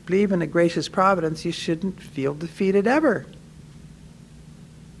you believe in a gracious providence, you shouldn't feel defeated ever.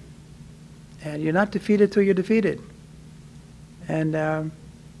 And you're not defeated till you're defeated. And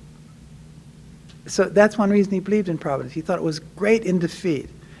so that's one reason he believed in providence. He thought it was great in defeat.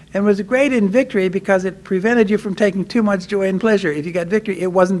 And it was great in victory because it prevented you from taking too much joy and pleasure. If you got victory, it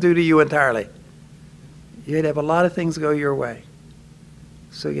wasn't due to you entirely. You'd have a lot of things go your way.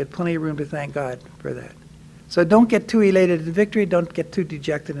 So you had plenty of room to thank God for that. So don't get too elated in victory. Don't get too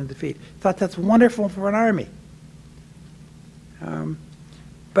dejected in defeat. Thought that's wonderful for an army.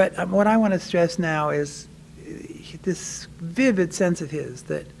 But what I want to stress now is this vivid sense of his,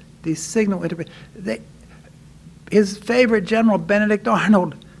 that these signal interpretations. His favorite general, Benedict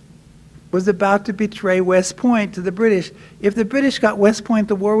Arnold, was about to betray West Point to the British. If the British got West Point,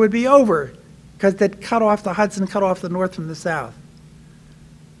 the war would be over, because they'd cut off the Hudson, cut off the North from the South.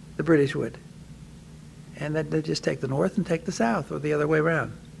 The British would. And then they'd just take the North and take the South, or the other way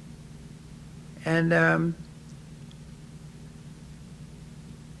around. And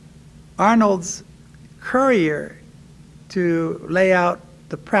Arnold's courier to lay out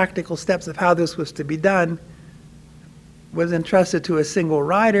the practical steps of how this was to be done was entrusted to a single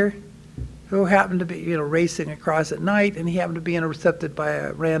rider who happened to be, racing across at night, and he happened to be intercepted by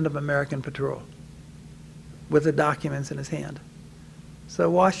a random American patrol with the documents in his hand. So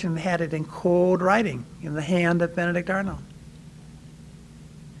Washington had it in cold writing in the hand of Benedict Arnold.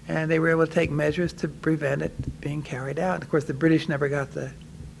 And they were able to take measures to prevent it being carried out. And of course, the British never got the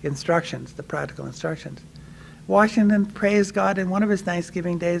instructions, the practical instructions. Washington praised God in one of his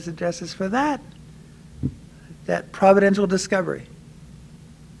Thanksgiving Days addresses for that providential discovery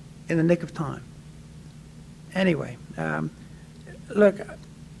in the nick of time. Anyway, look,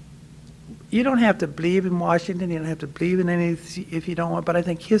 you don't have to believe in Washington, you don't have to believe in any if you don't want, but I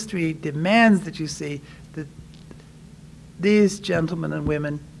think history demands that you see that these gentlemen and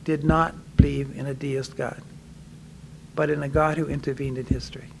women did not believe in a deist God, but in a God who intervened in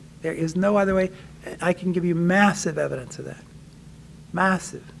history. There is no other way. I can give you massive evidence of that.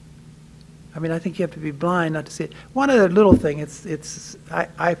 Massive. I mean, I think you have to be blind not to see it. One other little thing,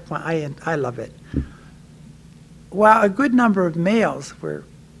 I love it. While a good number of males were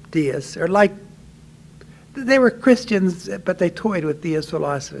deists, or they were Christians, but they toyed with deist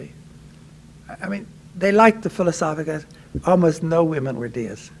philosophy. I mean, they liked the philosophic. Almost no women were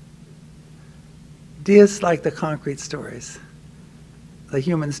deists. Deists like the concrete stories, the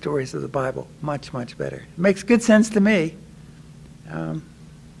human stories of the Bible, much, much better. It makes good sense to me.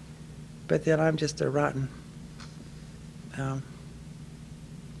 But then I'm just a rotten, I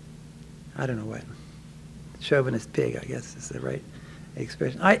don't know what, chauvinist pig, I guess is the right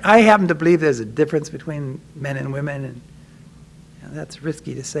expression. I happen to believe there's a difference between men and women, and that's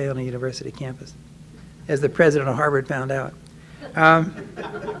risky to say on a university campus, as the president of Harvard found out.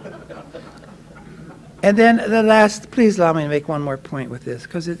 And then the last, please allow me to make one more point with this,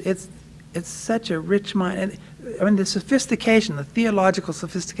 because it's such a rich mind. And, I mean, the sophistication, the theological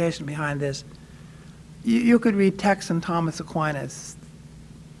sophistication behind this, you could read texts in Thomas Aquinas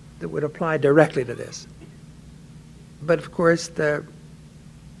that would apply directly to this. But of course, the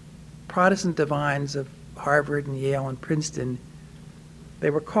Protestant divines of Harvard and Yale and Princeton, they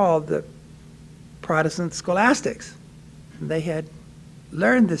were called the Protestant scholastics. And they had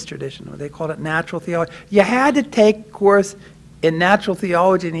learned this tradition, or they called it natural theology. You had to take a course in natural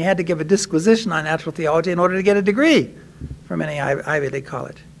theology, and you had to give a disquisition on natural theology in order to get a degree from any Ivy League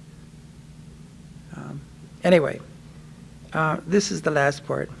college. Anyway, this is the last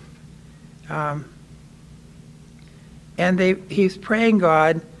part. And he's praying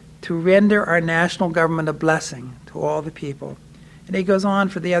God to render our national government a blessing to all the people. And he goes on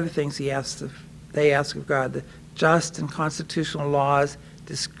for the other things they ask of God, the just and constitutional laws,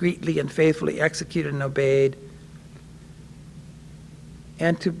 discreetly and faithfully executed and obeyed,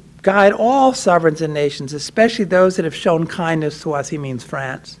 and to guide all sovereigns and nations, especially those that have shown kindness to us. He means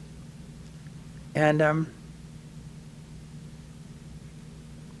France. And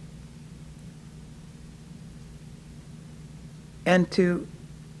to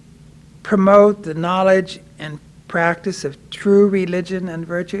promote the knowledge and practice of true religion and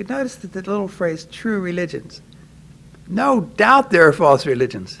virtue. Notice the little phrase, true religions. No doubt there are false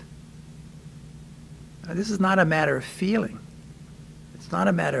religions. Now, this is not a matter of feeling. It's not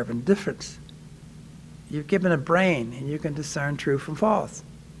a matter of indifference. You're given a brain, and you can discern true from false.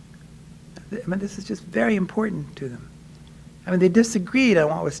 I mean, this is just very important to them. I mean, they disagreed on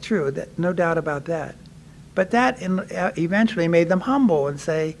what was true, no doubt about that. But that eventually made them humble and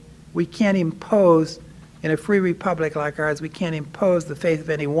say, we can't impose, in a free republic like ours, we can't impose the faith of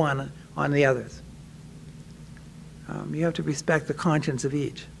any one on the others. You have to respect the conscience of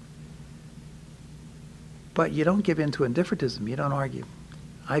each. But you don't give in to indifferentism. You don't argue.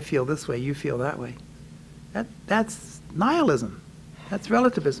 I feel this way, you feel that way. That's nihilism. That's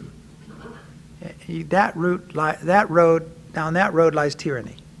relativism. Down that road lies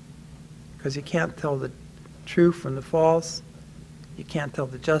tyranny. Because you can't tell the true from the false. You can't tell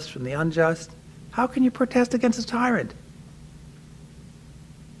the just from the unjust. How can you protest against a tyrant?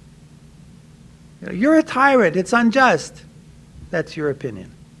 You're a tyrant, it's unjust. That's your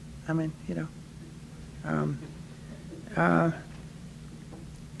opinion. I mean, and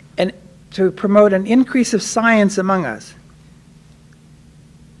to promote an increase of science among us.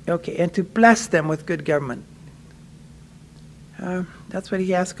 Okay, and to bless them with good government. That's what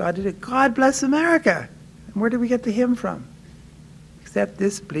he asked God to do. God bless America. And where did we get the hymn from? Except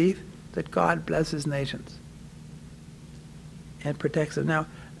this belief that God blesses nations and protects them. Now,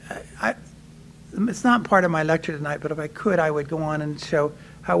 it's not part of my lecture tonight, but if I could, I would go on and show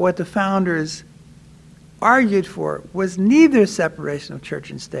how what the founders argued for was neither separation of church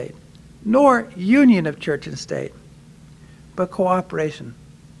and state, nor union of church and state, but cooperation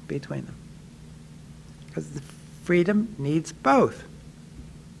between them. Because the freedom needs both.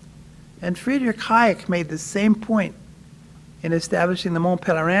 And Friedrich Hayek made the same point in establishing the Mont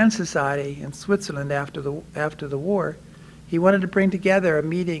Pelerin Society in Switzerland after the war. He wanted to bring together a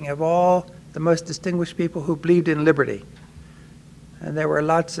meeting of all the most distinguished people who believed in liberty. And there were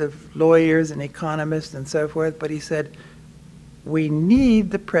lots of lawyers and economists and so forth, but he said, we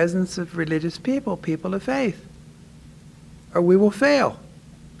need the presence of religious people, people of faith, or we will fail.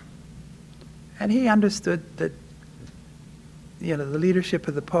 And he understood that, the leadership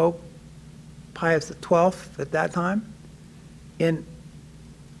of the Pope, Pius XII at that time, in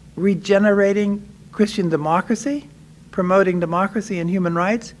regenerating Christian democracy, promoting democracy and human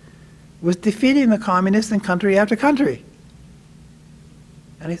rights, was defeating the communists in country after country.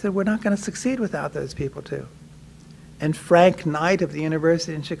 And he said, we're not going to succeed without those people too. And Frank Knight of the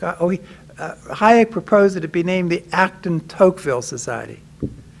University in Chicago, Hayek proposed that it be named the Acton-Tocqueville Society.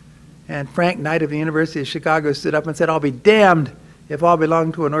 And Frank Knight of the University of Chicago stood up and said, I'll be damned if I'll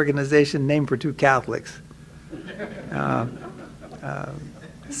belong to an organization named for two Catholics.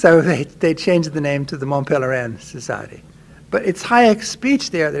 So they changed the name to the Mont Pelerin Society. But it's Hayek's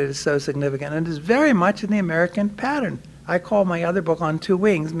speech there that is so significant, and it is very much in the American pattern. I call my other book On Two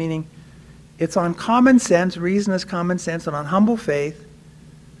Wings, meaning it's on common sense, reason as common sense, and on humble faith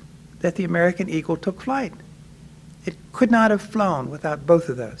that the American eagle took flight. It could not have flown without both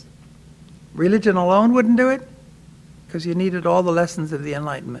of those. Religion alone wouldn't do it, because you needed all the lessons of the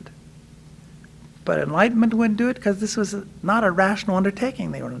Enlightenment. But Enlightenment wouldn't do it because this was not a rational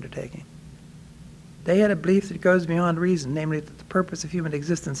undertaking they were undertaking. They had a belief that goes beyond reason, namely that the purpose of human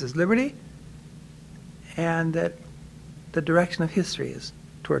existence is liberty, and that the direction of history is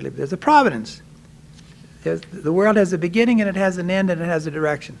toward liberty. There's a providence. The world has a beginning and it has an end and it has a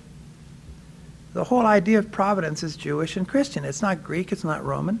direction. The whole idea of providence is Jewish and Christian. It's not Greek, it's not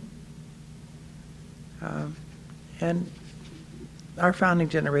Roman. And our founding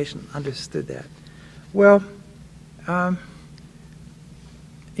generation understood that. Well, I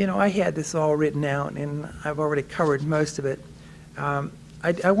had this all written out, and I've already covered most of it.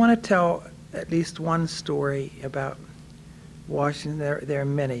 I want to tell at least one story about Washington. There are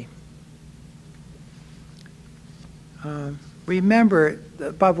many. Remember,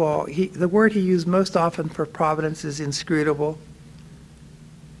 above all, the word he used most often for providence is inscrutable.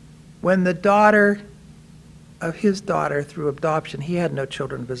 When the daughter of his daughter, through adoption, he had no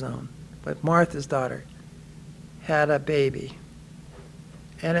children of his own, but Martha's daughter had a baby.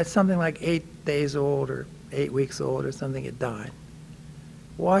 And at something like 8 days old or 8 weeks old or something, it died.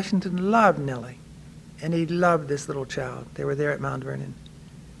 Washington loved Nellie, and he loved this little child. They were there at Mount Vernon.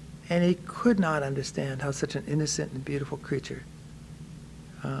 And he could not understand how such an innocent and beautiful creature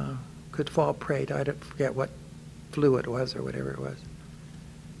could fall prey to, I don't forget what flu it was or whatever it was.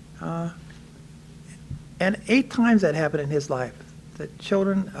 And 8 times that happened in his life. The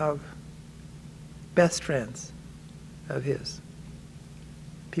children of best friends of his,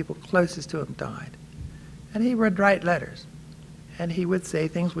 people closest to him, died. And he would write letters. And he would say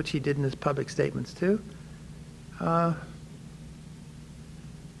things which he did in his public statements too. A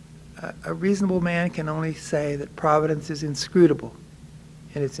reasonable man can only say that providence is inscrutable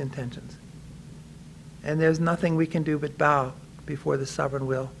in its intentions. And there's nothing we can do but bow before the sovereign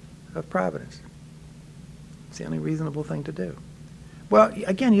will of providence. It's the only reasonable thing to do. Well,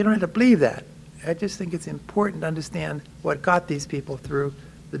 again, you don't have to believe that. I just think it's important to understand what got these people through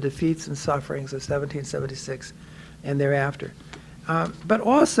the defeats and sufferings of 1776 and thereafter. But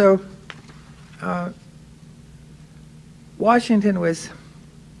also, Washington was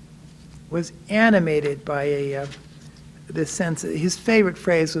animated by this sense. His favorite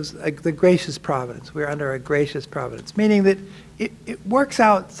phrase was the gracious providence. We're under a gracious providence, meaning that it works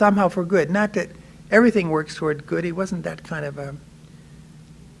out somehow for good. Not that everything works toward good. He wasn't that kind of a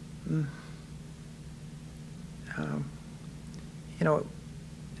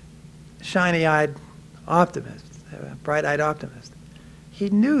shiny-eyed optimist, a bright-eyed optimist. He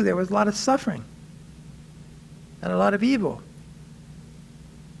knew there was a lot of suffering and a lot of evil.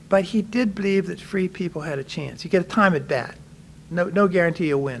 But he did believe that free people had a chance. You get a time at bat. No guarantee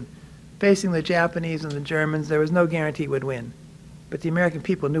you'll win. Facing the Japanese and the Germans, there was no guarantee we'd win. But the American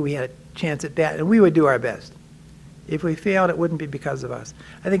people knew we had a chance at bat, and we would do our best. If we failed, it wouldn't be because of us.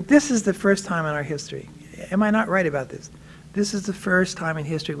 I think this is the first time in our history. Am I not right about this? This is the first time in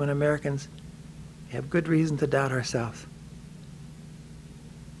history when Americans have good reason to doubt ourselves.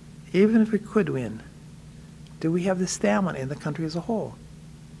 Even if we could win, do we have the stamina in the country as a whole?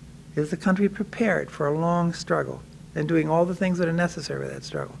 Is the country prepared for a long struggle and doing all the things that are necessary for that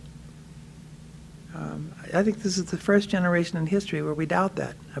struggle? I think this is the first generation in history where we doubt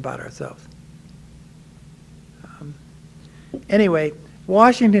that about ourselves. Anyway,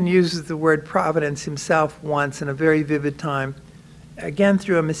 Washington uses the word providence himself once in a very vivid time, again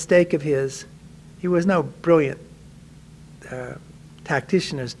through a mistake of his. He was no brilliant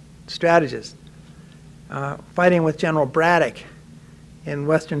tactician or strategist. Fighting with General Braddock in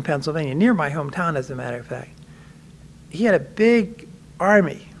western Pennsylvania, near my hometown as a matter of fact. He had a big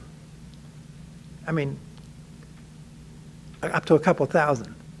army, I mean, up to a couple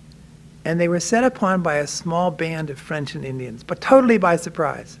thousand. And they were set upon by a small band of French and Indians, but totally by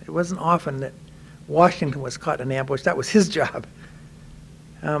surprise. It wasn't often that Washington was caught in an ambush. That was his job.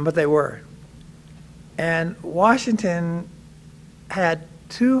 But they were. And Washington had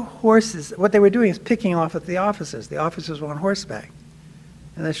 2 horses. What they were doing is picking off at the officers. The officers were on horseback.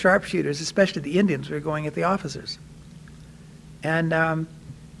 And the sharpshooters, especially the Indians, were going at the officers. And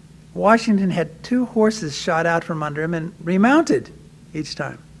Washington had 2 horses shot out from under him and remounted each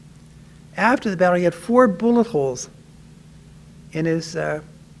time. After the battle, he had 4 bullet holes in his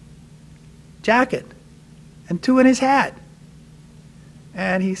jacket and 2 in his hat.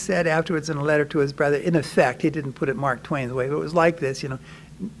 And he said afterwards in a letter to his brother, in effect, he didn't put it Mark Twain's way, but it was like this,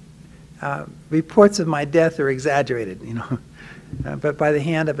 reports of my death are exaggerated, but by the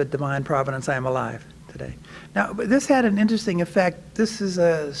hand of a divine providence, I am alive today. Now, but this had an interesting effect. This is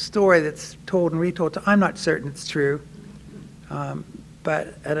a story that's told and retold. I'm not certain it's true.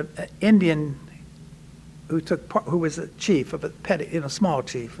 But an Indian who was a chief of a petty, small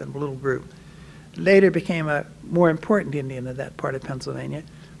chief in a little group, later became a more important Indian in that part of Pennsylvania.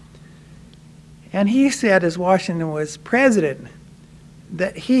 And he said, as Washington was president,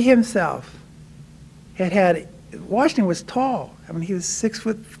 that he himself Washington was tall. I mean, he was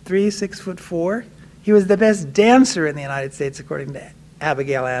 6'3", 6'4". He was the best dancer in the United States, according to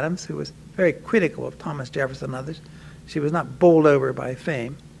Abigail Adams, who was very critical of Thomas Jefferson and others. She was not bowled over by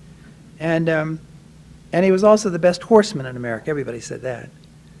fame. And he was also the best horseman in America. Everybody said that.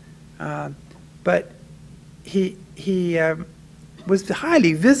 But he was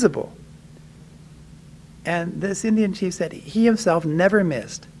highly visible. And this Indian chief said he himself never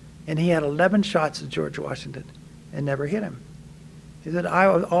missed. And he had 11 shots at George Washington and never hit him. He said, I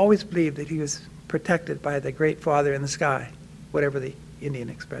always believed that he was protected by the great Father in the sky, whatever the Indian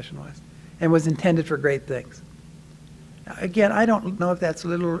expression was, and was intended for great things. Now, again, I don't know if that's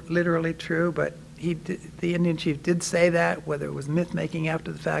literally true, but the Indian chief did say that. Whether it was myth-making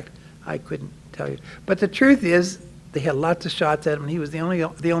after the fact, I couldn't tell you. But the truth is, they had lots of shots at him, and he was the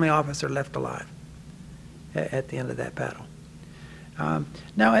only officer left alive at the end of that battle.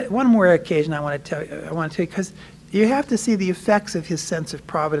 Now, at one more occasion I want to tell you, because you have to see the effects of his sense of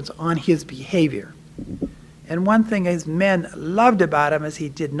providence on his behavior. And one thing his men loved about him is he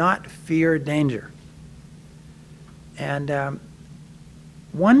did not fear danger. And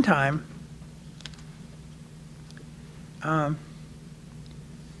one time,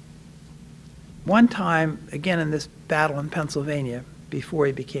 again in this battle in Pennsylvania, before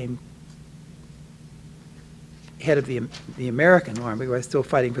he became head of the American army, who was still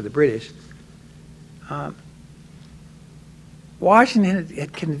fighting for the British, Washington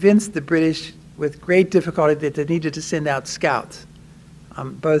had convinced the British with great difficulty that they needed to send out scouts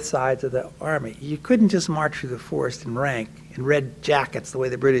on both sides of the army. You couldn't just march through the forest in rank in red jackets the way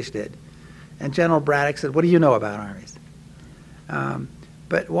the British did. And General Braddock said, what do you know about armies?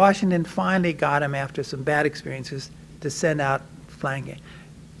 But Washington finally got him, after some bad experiences, to send out flanking.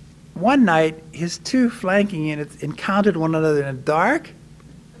 One night, his two flanking units encountered one another in the dark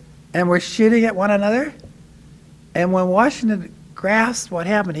and were shooting at one another. And when Washington grasped what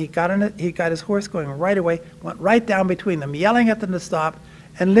happened, he got his horse going right away, went right down between them, yelling at them to stop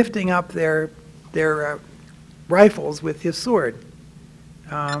and lifting up their rifles with his sword.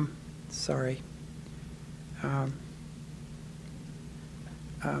 Sorry.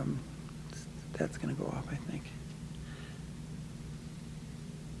 That's going to go off, I think.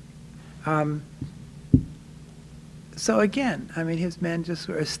 So again, I mean, his men just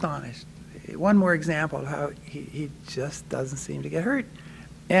were astonished. One more example of how he just doesn't seem to get hurt.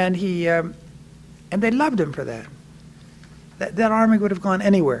 And and they loved him for that. That army would have gone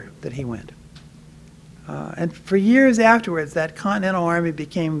anywhere that he went. And for years afterwards, that Continental Army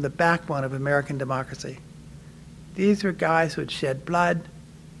became the backbone of American democracy. These were guys who had shed blood,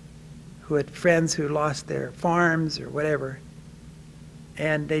 who had friends who lost their farms or whatever.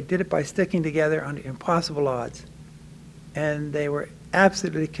 And they did it by sticking together under impossible odds. And they were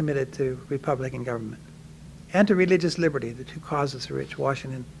absolutely committed to Republican government and to religious liberty, the two causes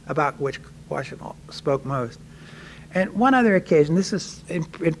about which Washington spoke most. And one other occasion, this is in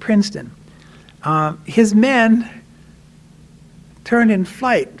Princeton, his men turned in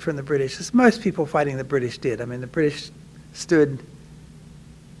flight from the British, as most people fighting the British did. I mean, the British stood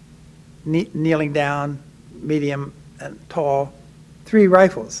kneeling down, medium and tall, 3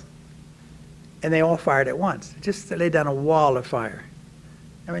 rifles, and they all fired at once. Just laid down a wall of fire.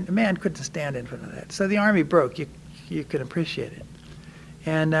 I mean, a man couldn't stand in front of that. So the army broke. You can appreciate it.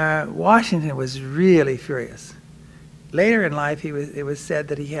 And Washington was really furious. Later in life, it was said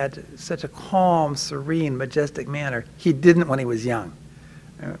that he had such a calm, serene, majestic manner. He didn't when he was young.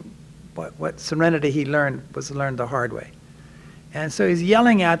 What serenity he learned was learned the hard way. And so he's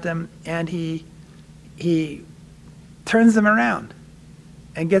yelling at them, and he turns them around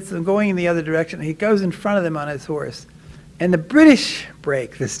and gets them going in the other direction. He goes in front of them on his horse. And the British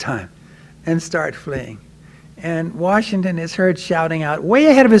break this time and start fleeing. And Washington is heard shouting out, way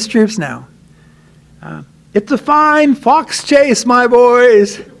ahead of his troops now, "It's a fine fox chase, my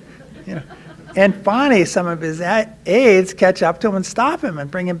boys!" You know. And finally, some of his aides catch up to him and stop him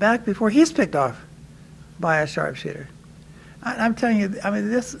and bring him back before he's picked off by a sharpshooter. I'm telling you, I mean,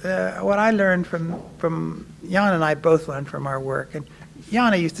 this what I learned from Jan and I both learned from our work. And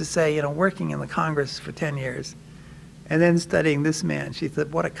Jana used to say, you know, working in the Congress for 10 years, and then studying this man, she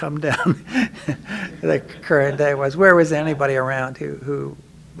said, what a come down the current day was. Where was anybody around who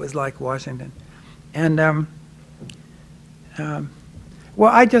was like Washington? And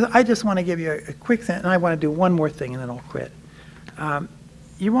well, I just want to give you a quick thing, and I want to do one more thing, and then I'll quit.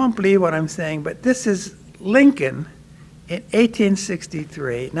 You won't believe what I'm saying, but this is Lincoln in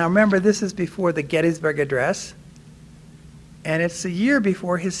 1863. Now remember, this is before the Gettysburg Address, and it's a year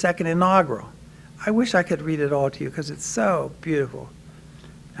before his second inaugural. I wish I could read it all to you because it's so beautiful.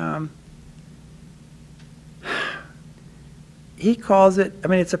 He calls it, I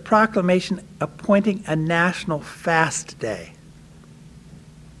mean, it's a proclamation appointing a national fast day.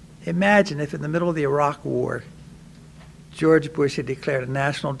 Imagine if in the middle of the Iraq War, George Bush had declared a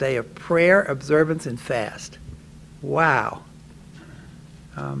national day of prayer, observance, and fast. Wow.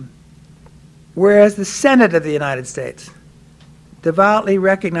 Whereas the Senate of the United States, devoutly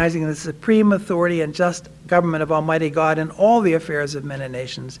recognizing the supreme authority and just government of Almighty God in all the affairs of men and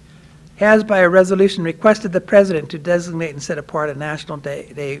nations, has by a resolution requested the President to designate and set apart a national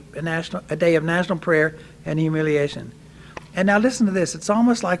day, a day of national prayer and humiliation. And now listen to this, it's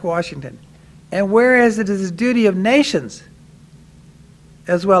almost like Washington. And whereas it is the duty of nations,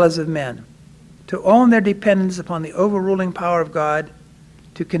 as well as of men, to own their dependence upon the overruling power of God,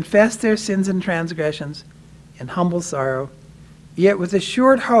 to confess their sins and transgressions in humble sorrow, yet with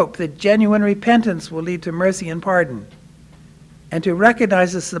assured hope that genuine repentance will lead to mercy and pardon, and to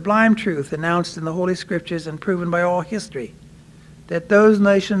recognize the sublime truth announced in the Holy Scriptures and proven by all history, that those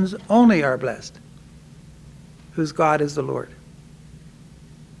nations only are blessed whose God is the Lord.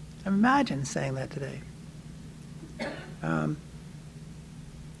 Imagine saying that today. And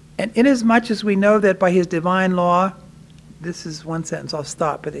inasmuch as we know that by his divine law, this is one sentence, I'll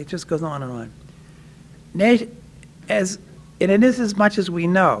stop, but it just goes on and on. And it is as much as we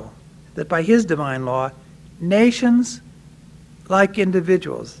know that by his divine law, nations, like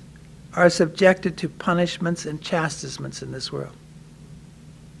individuals, are subjected to punishments and chastisements in this world.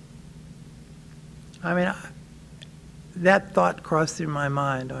 I mean, that thought crossed through my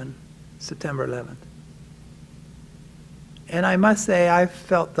mind on September 11th. And I must say, I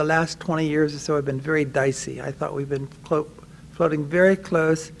felt the last 20 years or so have been very dicey. I thought we've been floating very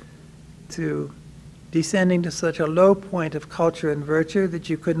close to descending to such a low point of culture and virtue that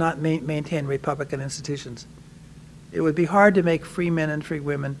you could not maintain Republican institutions. It would be hard to make free men and free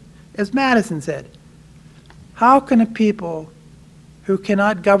women. As Madison said, how can a people who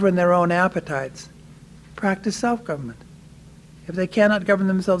cannot govern their own appetites practice self-government? If they cannot govern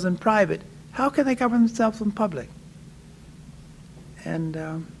themselves in private, how can they govern themselves in public? And,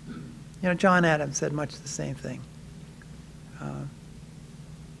 John Adams said much the same thing.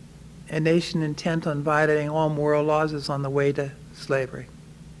 A nation intent on violating all moral laws is on the way to slavery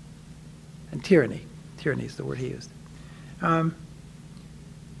and tyranny. Tyranny is the word he used.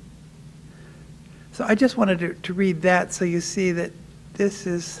 So I just wanted to read that so you see that this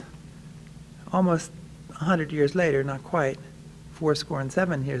is almost 100 years later, not quite,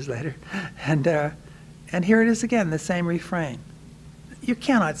 7 years later, and here it is again, the same refrain. You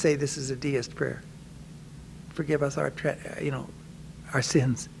cannot say this is a deist prayer. Forgive us our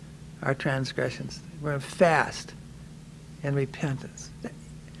sins, our transgressions. We're fast and repentance.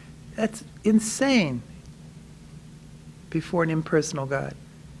 That's insane before an impersonal God,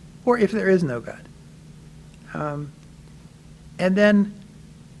 or if there is no God. And then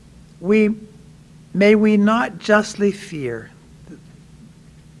may we not justly fear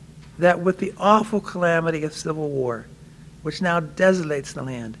that with the awful calamity of civil war, which now desolates the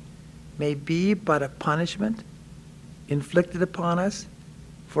land, may be but a punishment inflicted upon us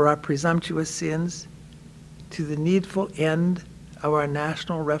for our presumptuous sins to the needful end of our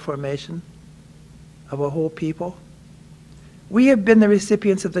national reformation of a whole people. We have been the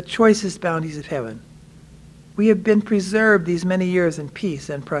recipients of the choicest bounties of heaven. We have been preserved these many years in peace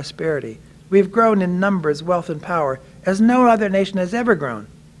and prosperity. We have grown in numbers, wealth, and power as no other nation has ever grown.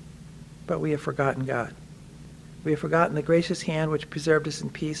 But we have forgotten God. We have forgotten the gracious hand which preserved us in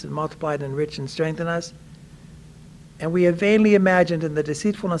peace and multiplied and enriched and strengthened us. And we have vainly imagined in the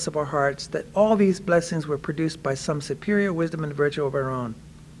deceitfulness of our hearts that all these blessings were produced by some superior wisdom and virtue of our own.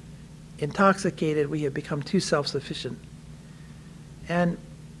 Intoxicated, we have become too self-sufficient. And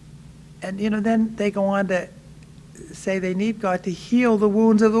then they go on to say they need God to heal the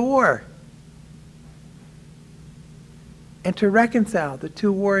wounds of the war and to reconcile the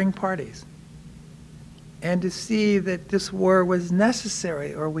two warring parties and to see that this war was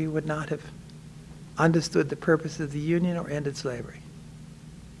necessary or we would not have understood the purpose of the Union or ended slavery.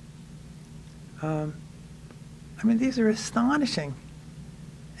 These are astonishing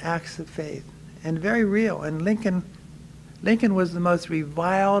acts of faith and very real. And Lincoln was the most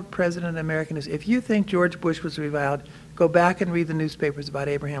reviled president in American history. If you think George Bush was reviled, go back and read the newspapers about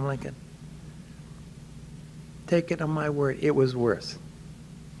Abraham Lincoln. Take it on my word, it was worse.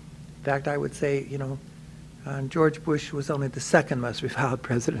 In fact, I would say, George Bush was only the second most reviled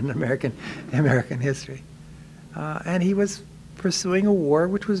president in American history. And he was pursuing a war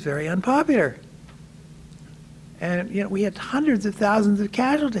which was very unpopular. And, we had hundreds of thousands of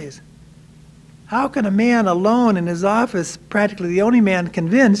casualties. How can a man alone in his office, practically the only man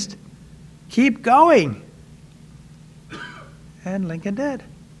convinced, keep going? And Lincoln did.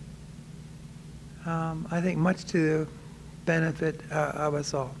 I think much to the benefit of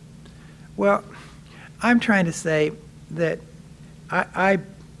us all. Well, I'm trying to say that I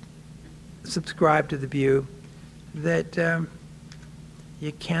subscribe to the view that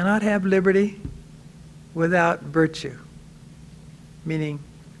you cannot have liberty without virtue, meaning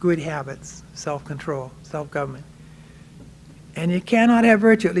good habits, self-control, self-government. And you cannot have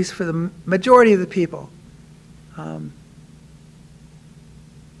virtue, at least for the majority of the people,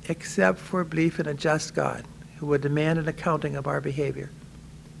 except for belief in a just God who would demand an accounting of our behavior,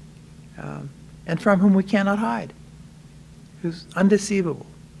 and from whom we cannot hide, who's undeceivable.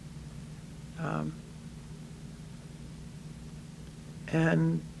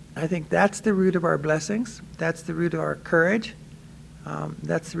 And I think that's the root of our blessings. That's the root of our courage.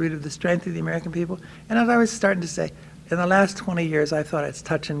 That's the root of the strength of the American people. And as I was starting to say, in the last 20 years, I thought it's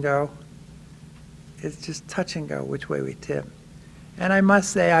touch and go. It's just touch and go which way we tip. And I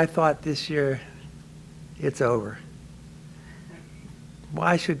must say, I thought this year, it's over.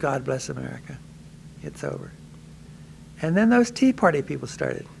 Why should God bless America? It's over. And then those Tea Party people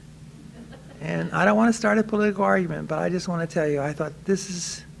started. And I don't want to start a political argument, but I just want to tell you, I thought this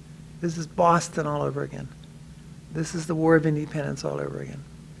is Boston all over again. This is the War of Independence all over again.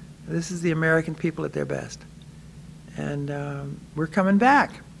 This is the American people at their best. And we're coming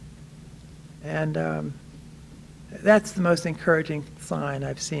back. And that's the most encouraging sign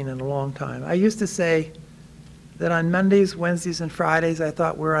I've seen in a long time. I used to say that on Mondays, Wednesdays, and Fridays, I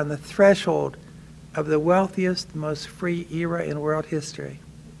thought we're on the threshold of the wealthiest, most free era in world history.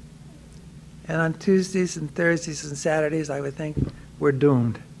 And on Tuesdays and Thursdays and Saturdays, I would think, we're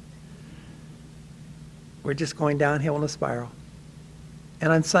doomed. We're just going downhill in a spiral.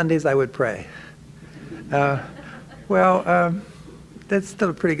 And on Sundays, I would pray. That's still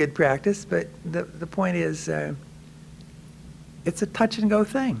a pretty good practice, but the point is, it's a touch and go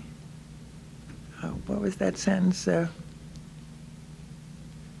thing. What was that sentence?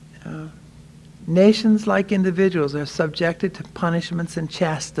 Nations, like individuals, are subjected to punishments and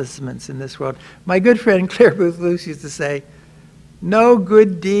chastisements in this world. My good friend Claire Booth Luce used to say, no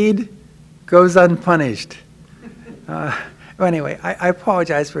good deed goes unpunished. Well, anyway, I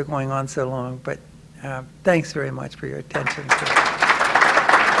apologize for going on so long, but thanks very much for your attention.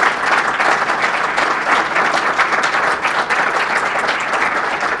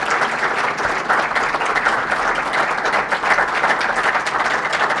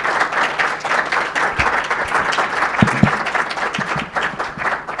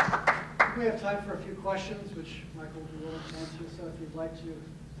 We have time for a few questions, which Michael will be willing to answer. So if you'd like to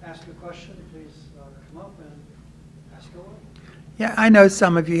ask a question, please come up and ask away. Yeah, I know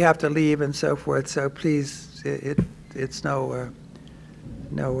some of you have to leave and so forth, so please, it's no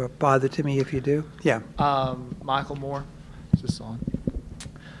bother to me if you do. Yeah. Michael Moore, is this on?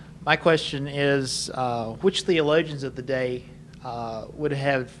 My question is, which theologians of the day would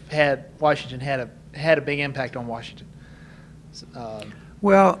have had Washington had a big impact on Washington?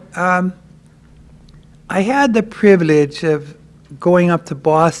 Well, I had the privilege of going up to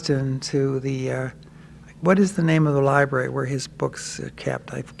Boston to the, what is the name of the library where his books are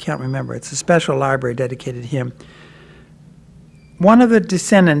kept? I can't remember. It's a special library dedicated to him. One of the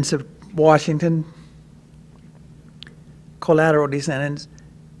descendants of Washington, collateral descendants,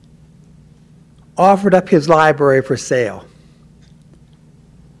 offered up his library for sale.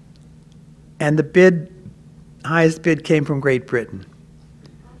 And the highest bid came from Great Britain.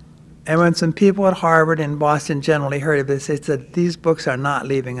 And when some people at Harvard and Boston generally heard of this, they said, these books are not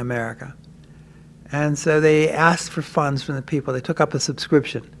leaving America. And so they asked for funds from the people. They took up a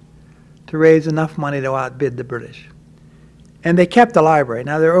subscription to raise enough money to outbid the British. And they kept the library.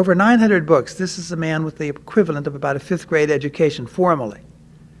 Now, there are over 900 books. This is a man with the equivalent of about a fifth grade education formally.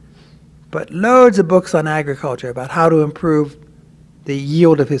 But loads of books on agriculture about how to improve the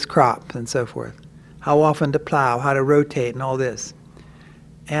yield of his crop and so forth, how often to plow, how to rotate, and all this.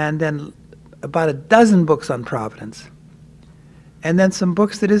 And then about a dozen books on providence. And then some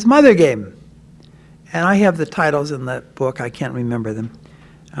books that his mother gave him. And I have the titles in the book. I can't remember them.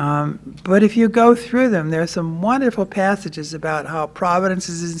 But if you go through them, there are some wonderful passages about how providence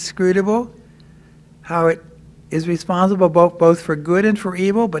is inscrutable, how it is responsible both for good and for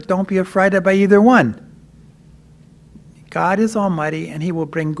evil, but don't be affrighted by either one. God is almighty, and he will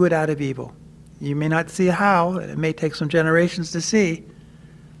bring good out of evil. You may not see how. It may take some generations to see.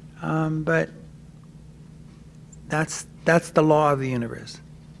 But that's the law of the universe.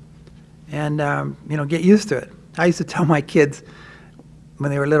 And, get used to it. I used to tell my kids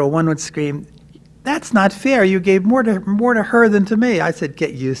when they were little, one would scream, that's not fair. You gave more to her than to me. I said,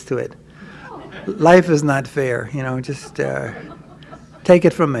 get used to it. Life is not fair. Just take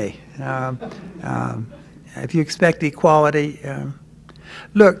it from me. If you expect equality.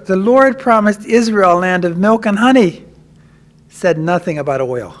 Look, the Lord promised Israel a land of milk and honey, said nothing about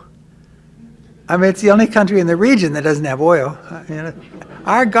oil. I mean, it's the only country in the region that doesn't have oil.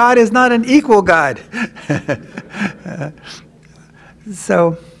 Our God is not an equal God.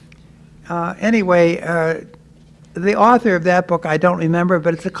 Anyway, the author of that book, I don't remember,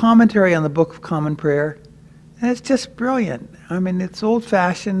 but it's a commentary on the Book of Common Prayer. And it's just brilliant. I mean, it's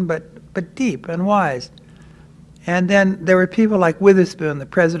old-fashioned, but deep and wise. And then there were people like Witherspoon, the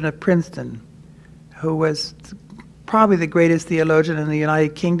president of Princeton, who was probably the greatest theologian in the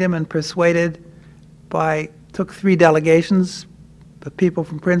United Kingdom and took 3 delegations of people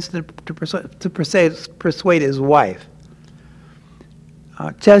from Princeton to persuade his wife.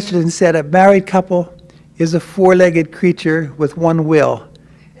 Chesterton said, a married couple is a 4-legged creature with one will,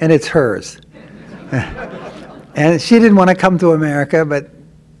 and it's hers. And she didn't want to come to America, but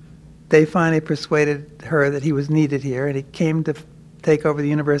they finally persuaded her that he was needed here, and he came to take over the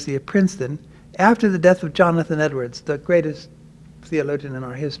University of Princeton after the death of Jonathan Edwards, the greatest theologian in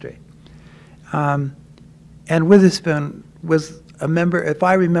our history. And Witherspoon was a member, if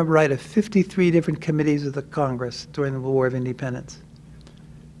I remember right, of 53 different committees of the Congress during the War of Independence.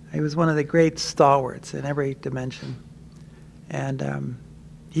 He was one of the great stalwarts in every dimension. And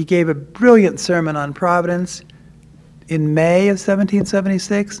he gave a brilliant sermon on providence in May of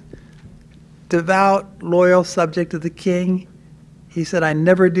 1776. Devout, loyal subject of the king. He said, I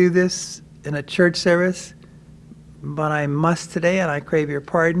never do this in a church service, but I must today, and I crave your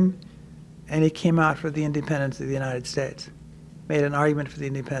pardon. And he came out for the independence of the United States, made an argument for the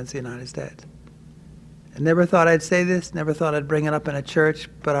independence of the United States. I never thought I'd say this, never thought I'd bring it up in a church,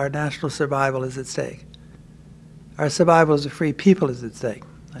 but our national survival is at stake. Our survival as a free people is at stake.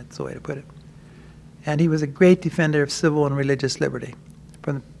 That's the way to put it. And he was a great defender of civil and religious liberty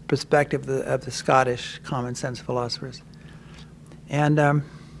from the perspective of the Scottish common sense philosophers. And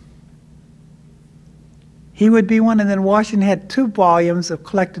he would be one, and then Washington had 2 volumes of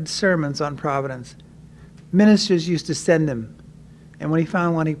collected sermons on Providence. Ministers used to send them, and when he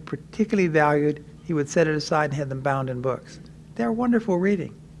found one he particularly valued, he would set it aside and had them bound in books. They're wonderful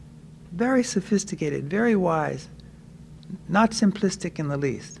reading, very sophisticated, very wise, not simplistic in the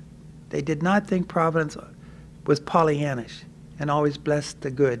least. They did not think Providence was Pollyannish and always blessed the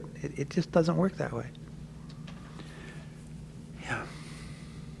good. It just doesn't work that way. Yeah.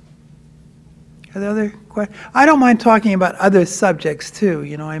 Are there other questions? I don't mind talking about other subjects too.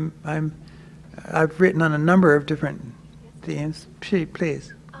 You know, I've written on a number of different themes.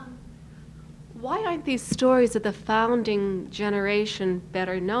 Please. Why aren't these stories of the founding generation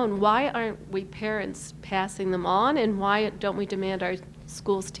better known? Why aren't we parents passing them on, and why don't we demand our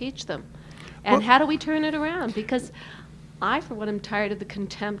schools teach them? And Well, how do we turn it around? Because I, for one, am tired of the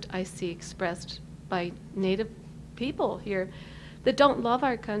contempt I see expressed by Native people here that don't love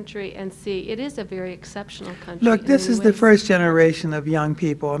our country and see it is a very exceptional country. Look, in this many is the ways. first generation of young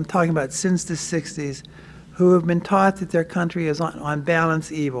people, I'm talking about since the 60s, who have been taught that their country is on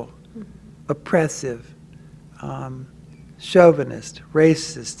balance evil, oppressive, chauvinist,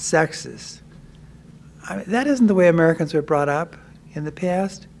 racist, sexist. I mean, that isn't the way Americans were brought up in the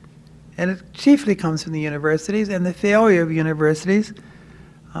past. And it chiefly comes from the universities and the failure of universities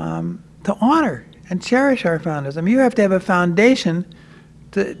to honor and cherish our founders. I mean, you have to have a foundation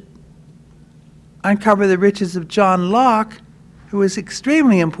to uncover the riches of John Locke, who was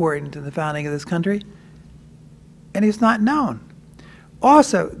extremely important in the founding of this country, and he's not known.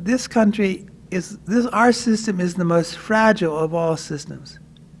 Also, this country our system is the most fragile of all systems,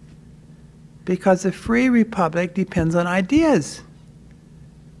 because a free republic depends on ideas.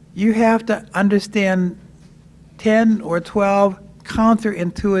 You have to understand 10 or 12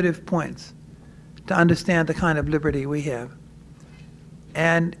 counterintuitive points to understand the kind of liberty we have.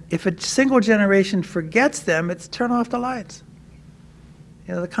 And if a single generation forgets them, it's turn off the lights.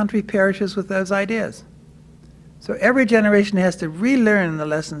 You know, the country perishes with those ideas. So every generation has to relearn the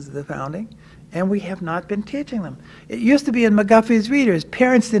lessons of the founding, and we have not been teaching them. It used to be in McGuffey's Readers.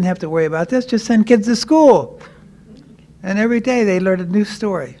 Parents didn't have to worry about this, just send kids to school. And every day they learned a new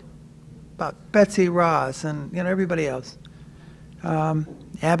story about Betsy Ross and, you know, everybody else.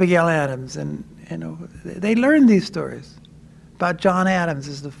 Abigail Adams, and, you know, they learned these stories about John Adams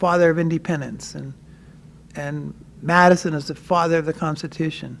as the father of independence, and Madison as the father of the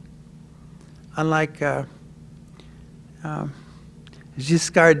Constitution. Unlike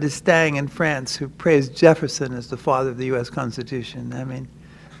Giscard d'Estaing in France, who praised Jefferson as the father of the U.S. Constitution. I mean,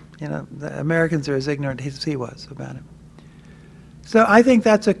 you know, the Americans are as ignorant as he was about it. So I think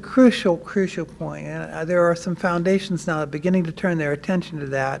that's a crucial, crucial point. And there are some foundations now beginning to turn their attention to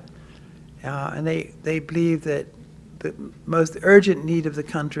that, and they believe that the most urgent need of the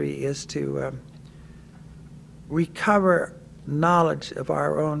country is to recover knowledge of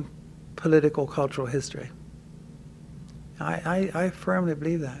our own political, cultural history. I firmly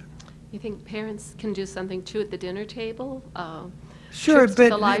believe that. You think parents can do something too at the dinner table? Sure, trips to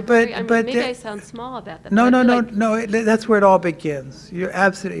the library? I mean, but maybe I sound small about that. No, but I no, feel no, like no. That's where it all begins. You're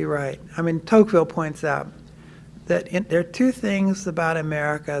absolutely right. I mean, Tocqueville points out that there are 2 things about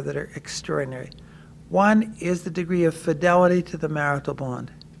America that are extraordinary. One is the degree of fidelity to the marital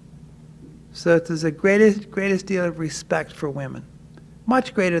bond. So there's a greatest deal of respect for women,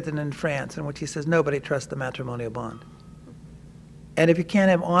 much greater than in France, in which he says nobody trusts the matrimonial bond. And if you can't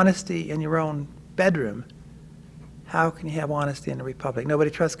have honesty in your own bedroom, how can you have honesty in a republic?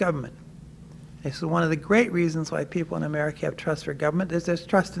 Nobody trusts government. This is one of the great reasons why people in America have trust for government, is there's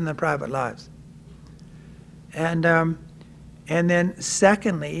trust in their private lives. And then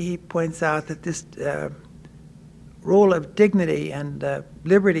secondly, he points out that this role of dignity and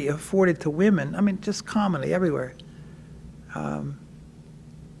liberty afforded to women, I mean, just commonly everywhere.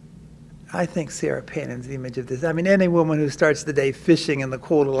 I think Sarah Palin's the image of this. I mean, any woman who starts the day fishing in the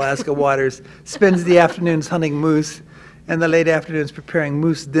cold Alaska waters, spends the afternoons hunting moose, and the late afternoons preparing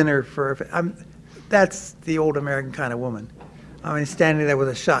moose dinner that's the old American kind of woman. I mean, standing there with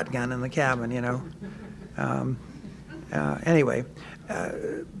a shotgun in the cabin, you know. Anyway,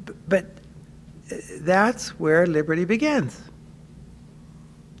 but that's where liberty begins.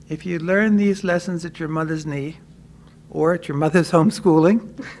 if you learn these lessons at your mother's knee or at your mother's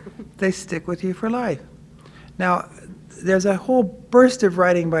homeschooling, they stick with you for life. Now, there's a whole burst of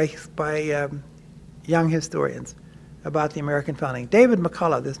writing by young historians about the American founding. David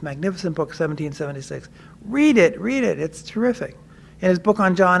McCullough, this magnificent book, 1776. Read it, it's terrific. And his book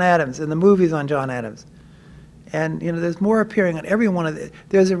on John Adams, and the movies on John Adams. And, you know, there's more appearing on every one of the,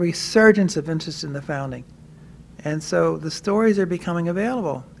 there's a resurgence of interest in the founding. And so the stories are becoming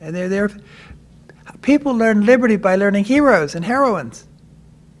available. And they're there. People learn liberty by learning heroes and heroines.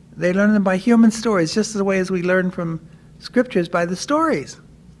 They learn them by human stories, just the way as we learn from scriptures by the stories.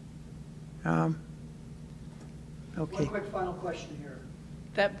 Okay. One quick final question here.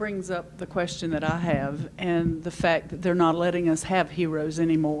 That brings up the question that I have, and the fact that they're not letting us have heroes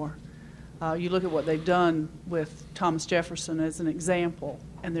anymore. You look at what they've done with Thomas Jefferson as an example,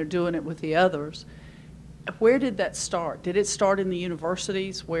 and they're doing it with the others. Where did that start? Did it start in the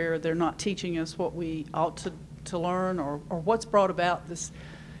universities where they're not teaching us what we ought to learn, or what's brought about this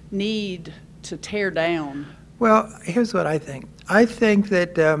need to tear down? Well, here's what I think. I think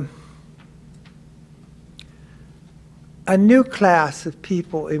that a new class of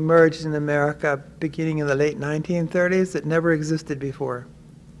people emerged in America beginning in the late 1930s that never existed before.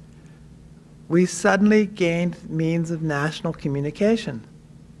 We suddenly gained means of national communication.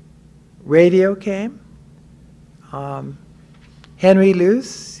 Radio came. Henry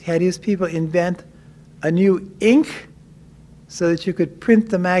Luce had his people invent a new ink so that you could print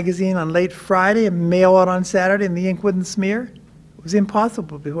the magazine on late Friday and mail it on Saturday and the ink wouldn't smear. It was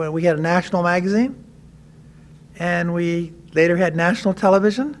impossible before. We had a national magazine, and we later had national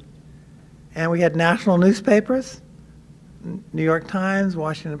television, and we had national newspapers, New York Times,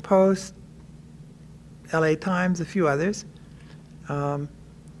 Washington Post, LA Times, a few others.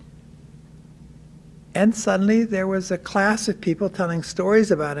 And suddenly there was a class of people telling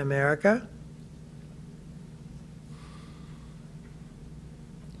stories about America.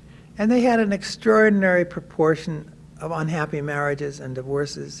 And they had an extraordinary proportion of unhappy marriages and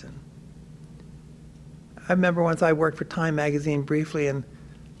divorces. And I remember once I worked for Time magazine briefly, and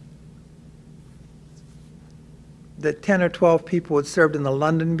the 10 or 12 people who had served in the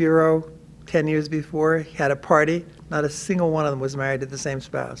London bureau 10 years before had a party. Not a single one of them was married to the same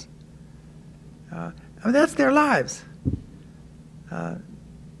spouse. I mean, that's their lives.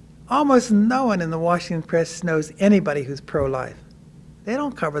 Almost no one in the Washington Press knows anybody who's pro-life. They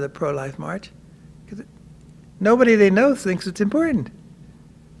don't cover the pro-life march, because nobody they know thinks it's important.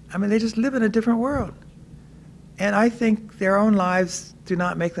 I mean, they just live in a different world. And I think their own lives do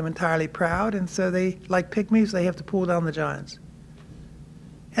not make them entirely proud, and so they, like pygmies, they have to pull down the giants.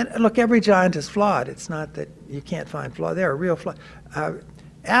 And look, every giant is flawed. It's not that you can't find flaws. There are real flaws.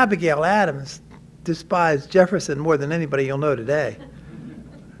 Abigail Adams despised Jefferson more than anybody you'll know today.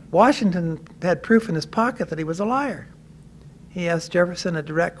 Washington had proof in his pocket that he was a liar. He asked Jefferson a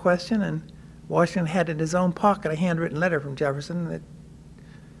direct question, and Washington had in his own pocket a handwritten letter from Jefferson that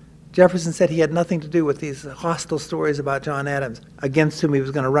Jefferson said he had nothing to do with these hostile stories about John Adams, against whom he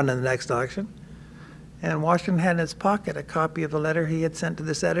was going to run in the next election. And Washington had in his pocket a copy of the letter he had sent to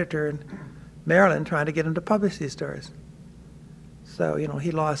this editor in Maryland trying to get him to publish these stories. So, you know,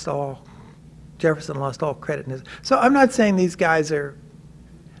 Jefferson lost all credit in his. So I'm not saying these guys are,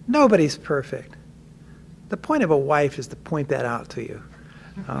 nobody's perfect. The point of a wife is to point that out to you.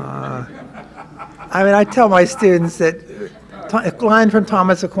 I mean, I tell my students that, a line from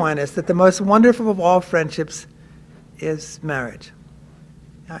Thomas Aquinas, that the most wonderful of all friendships is marriage.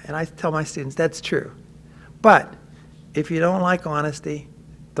 And I tell my students that's true. But if you don't like honesty,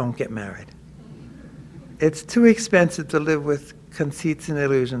 don't get married. It's too expensive to live with conceits and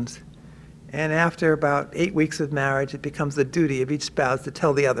illusions. And after about 8 weeks of marriage, it becomes the duty of each spouse to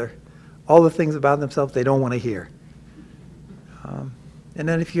tell the other all the things about themselves they don't want to hear. And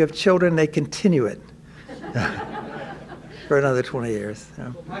then if you have children, they continue it for another 20 years.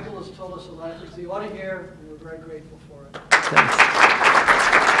 Well, Michael has told us a lot of things you ought to hear, and we're very grateful for it. Thanks.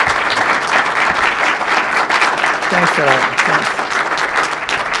 Thanks a lot. Thanks.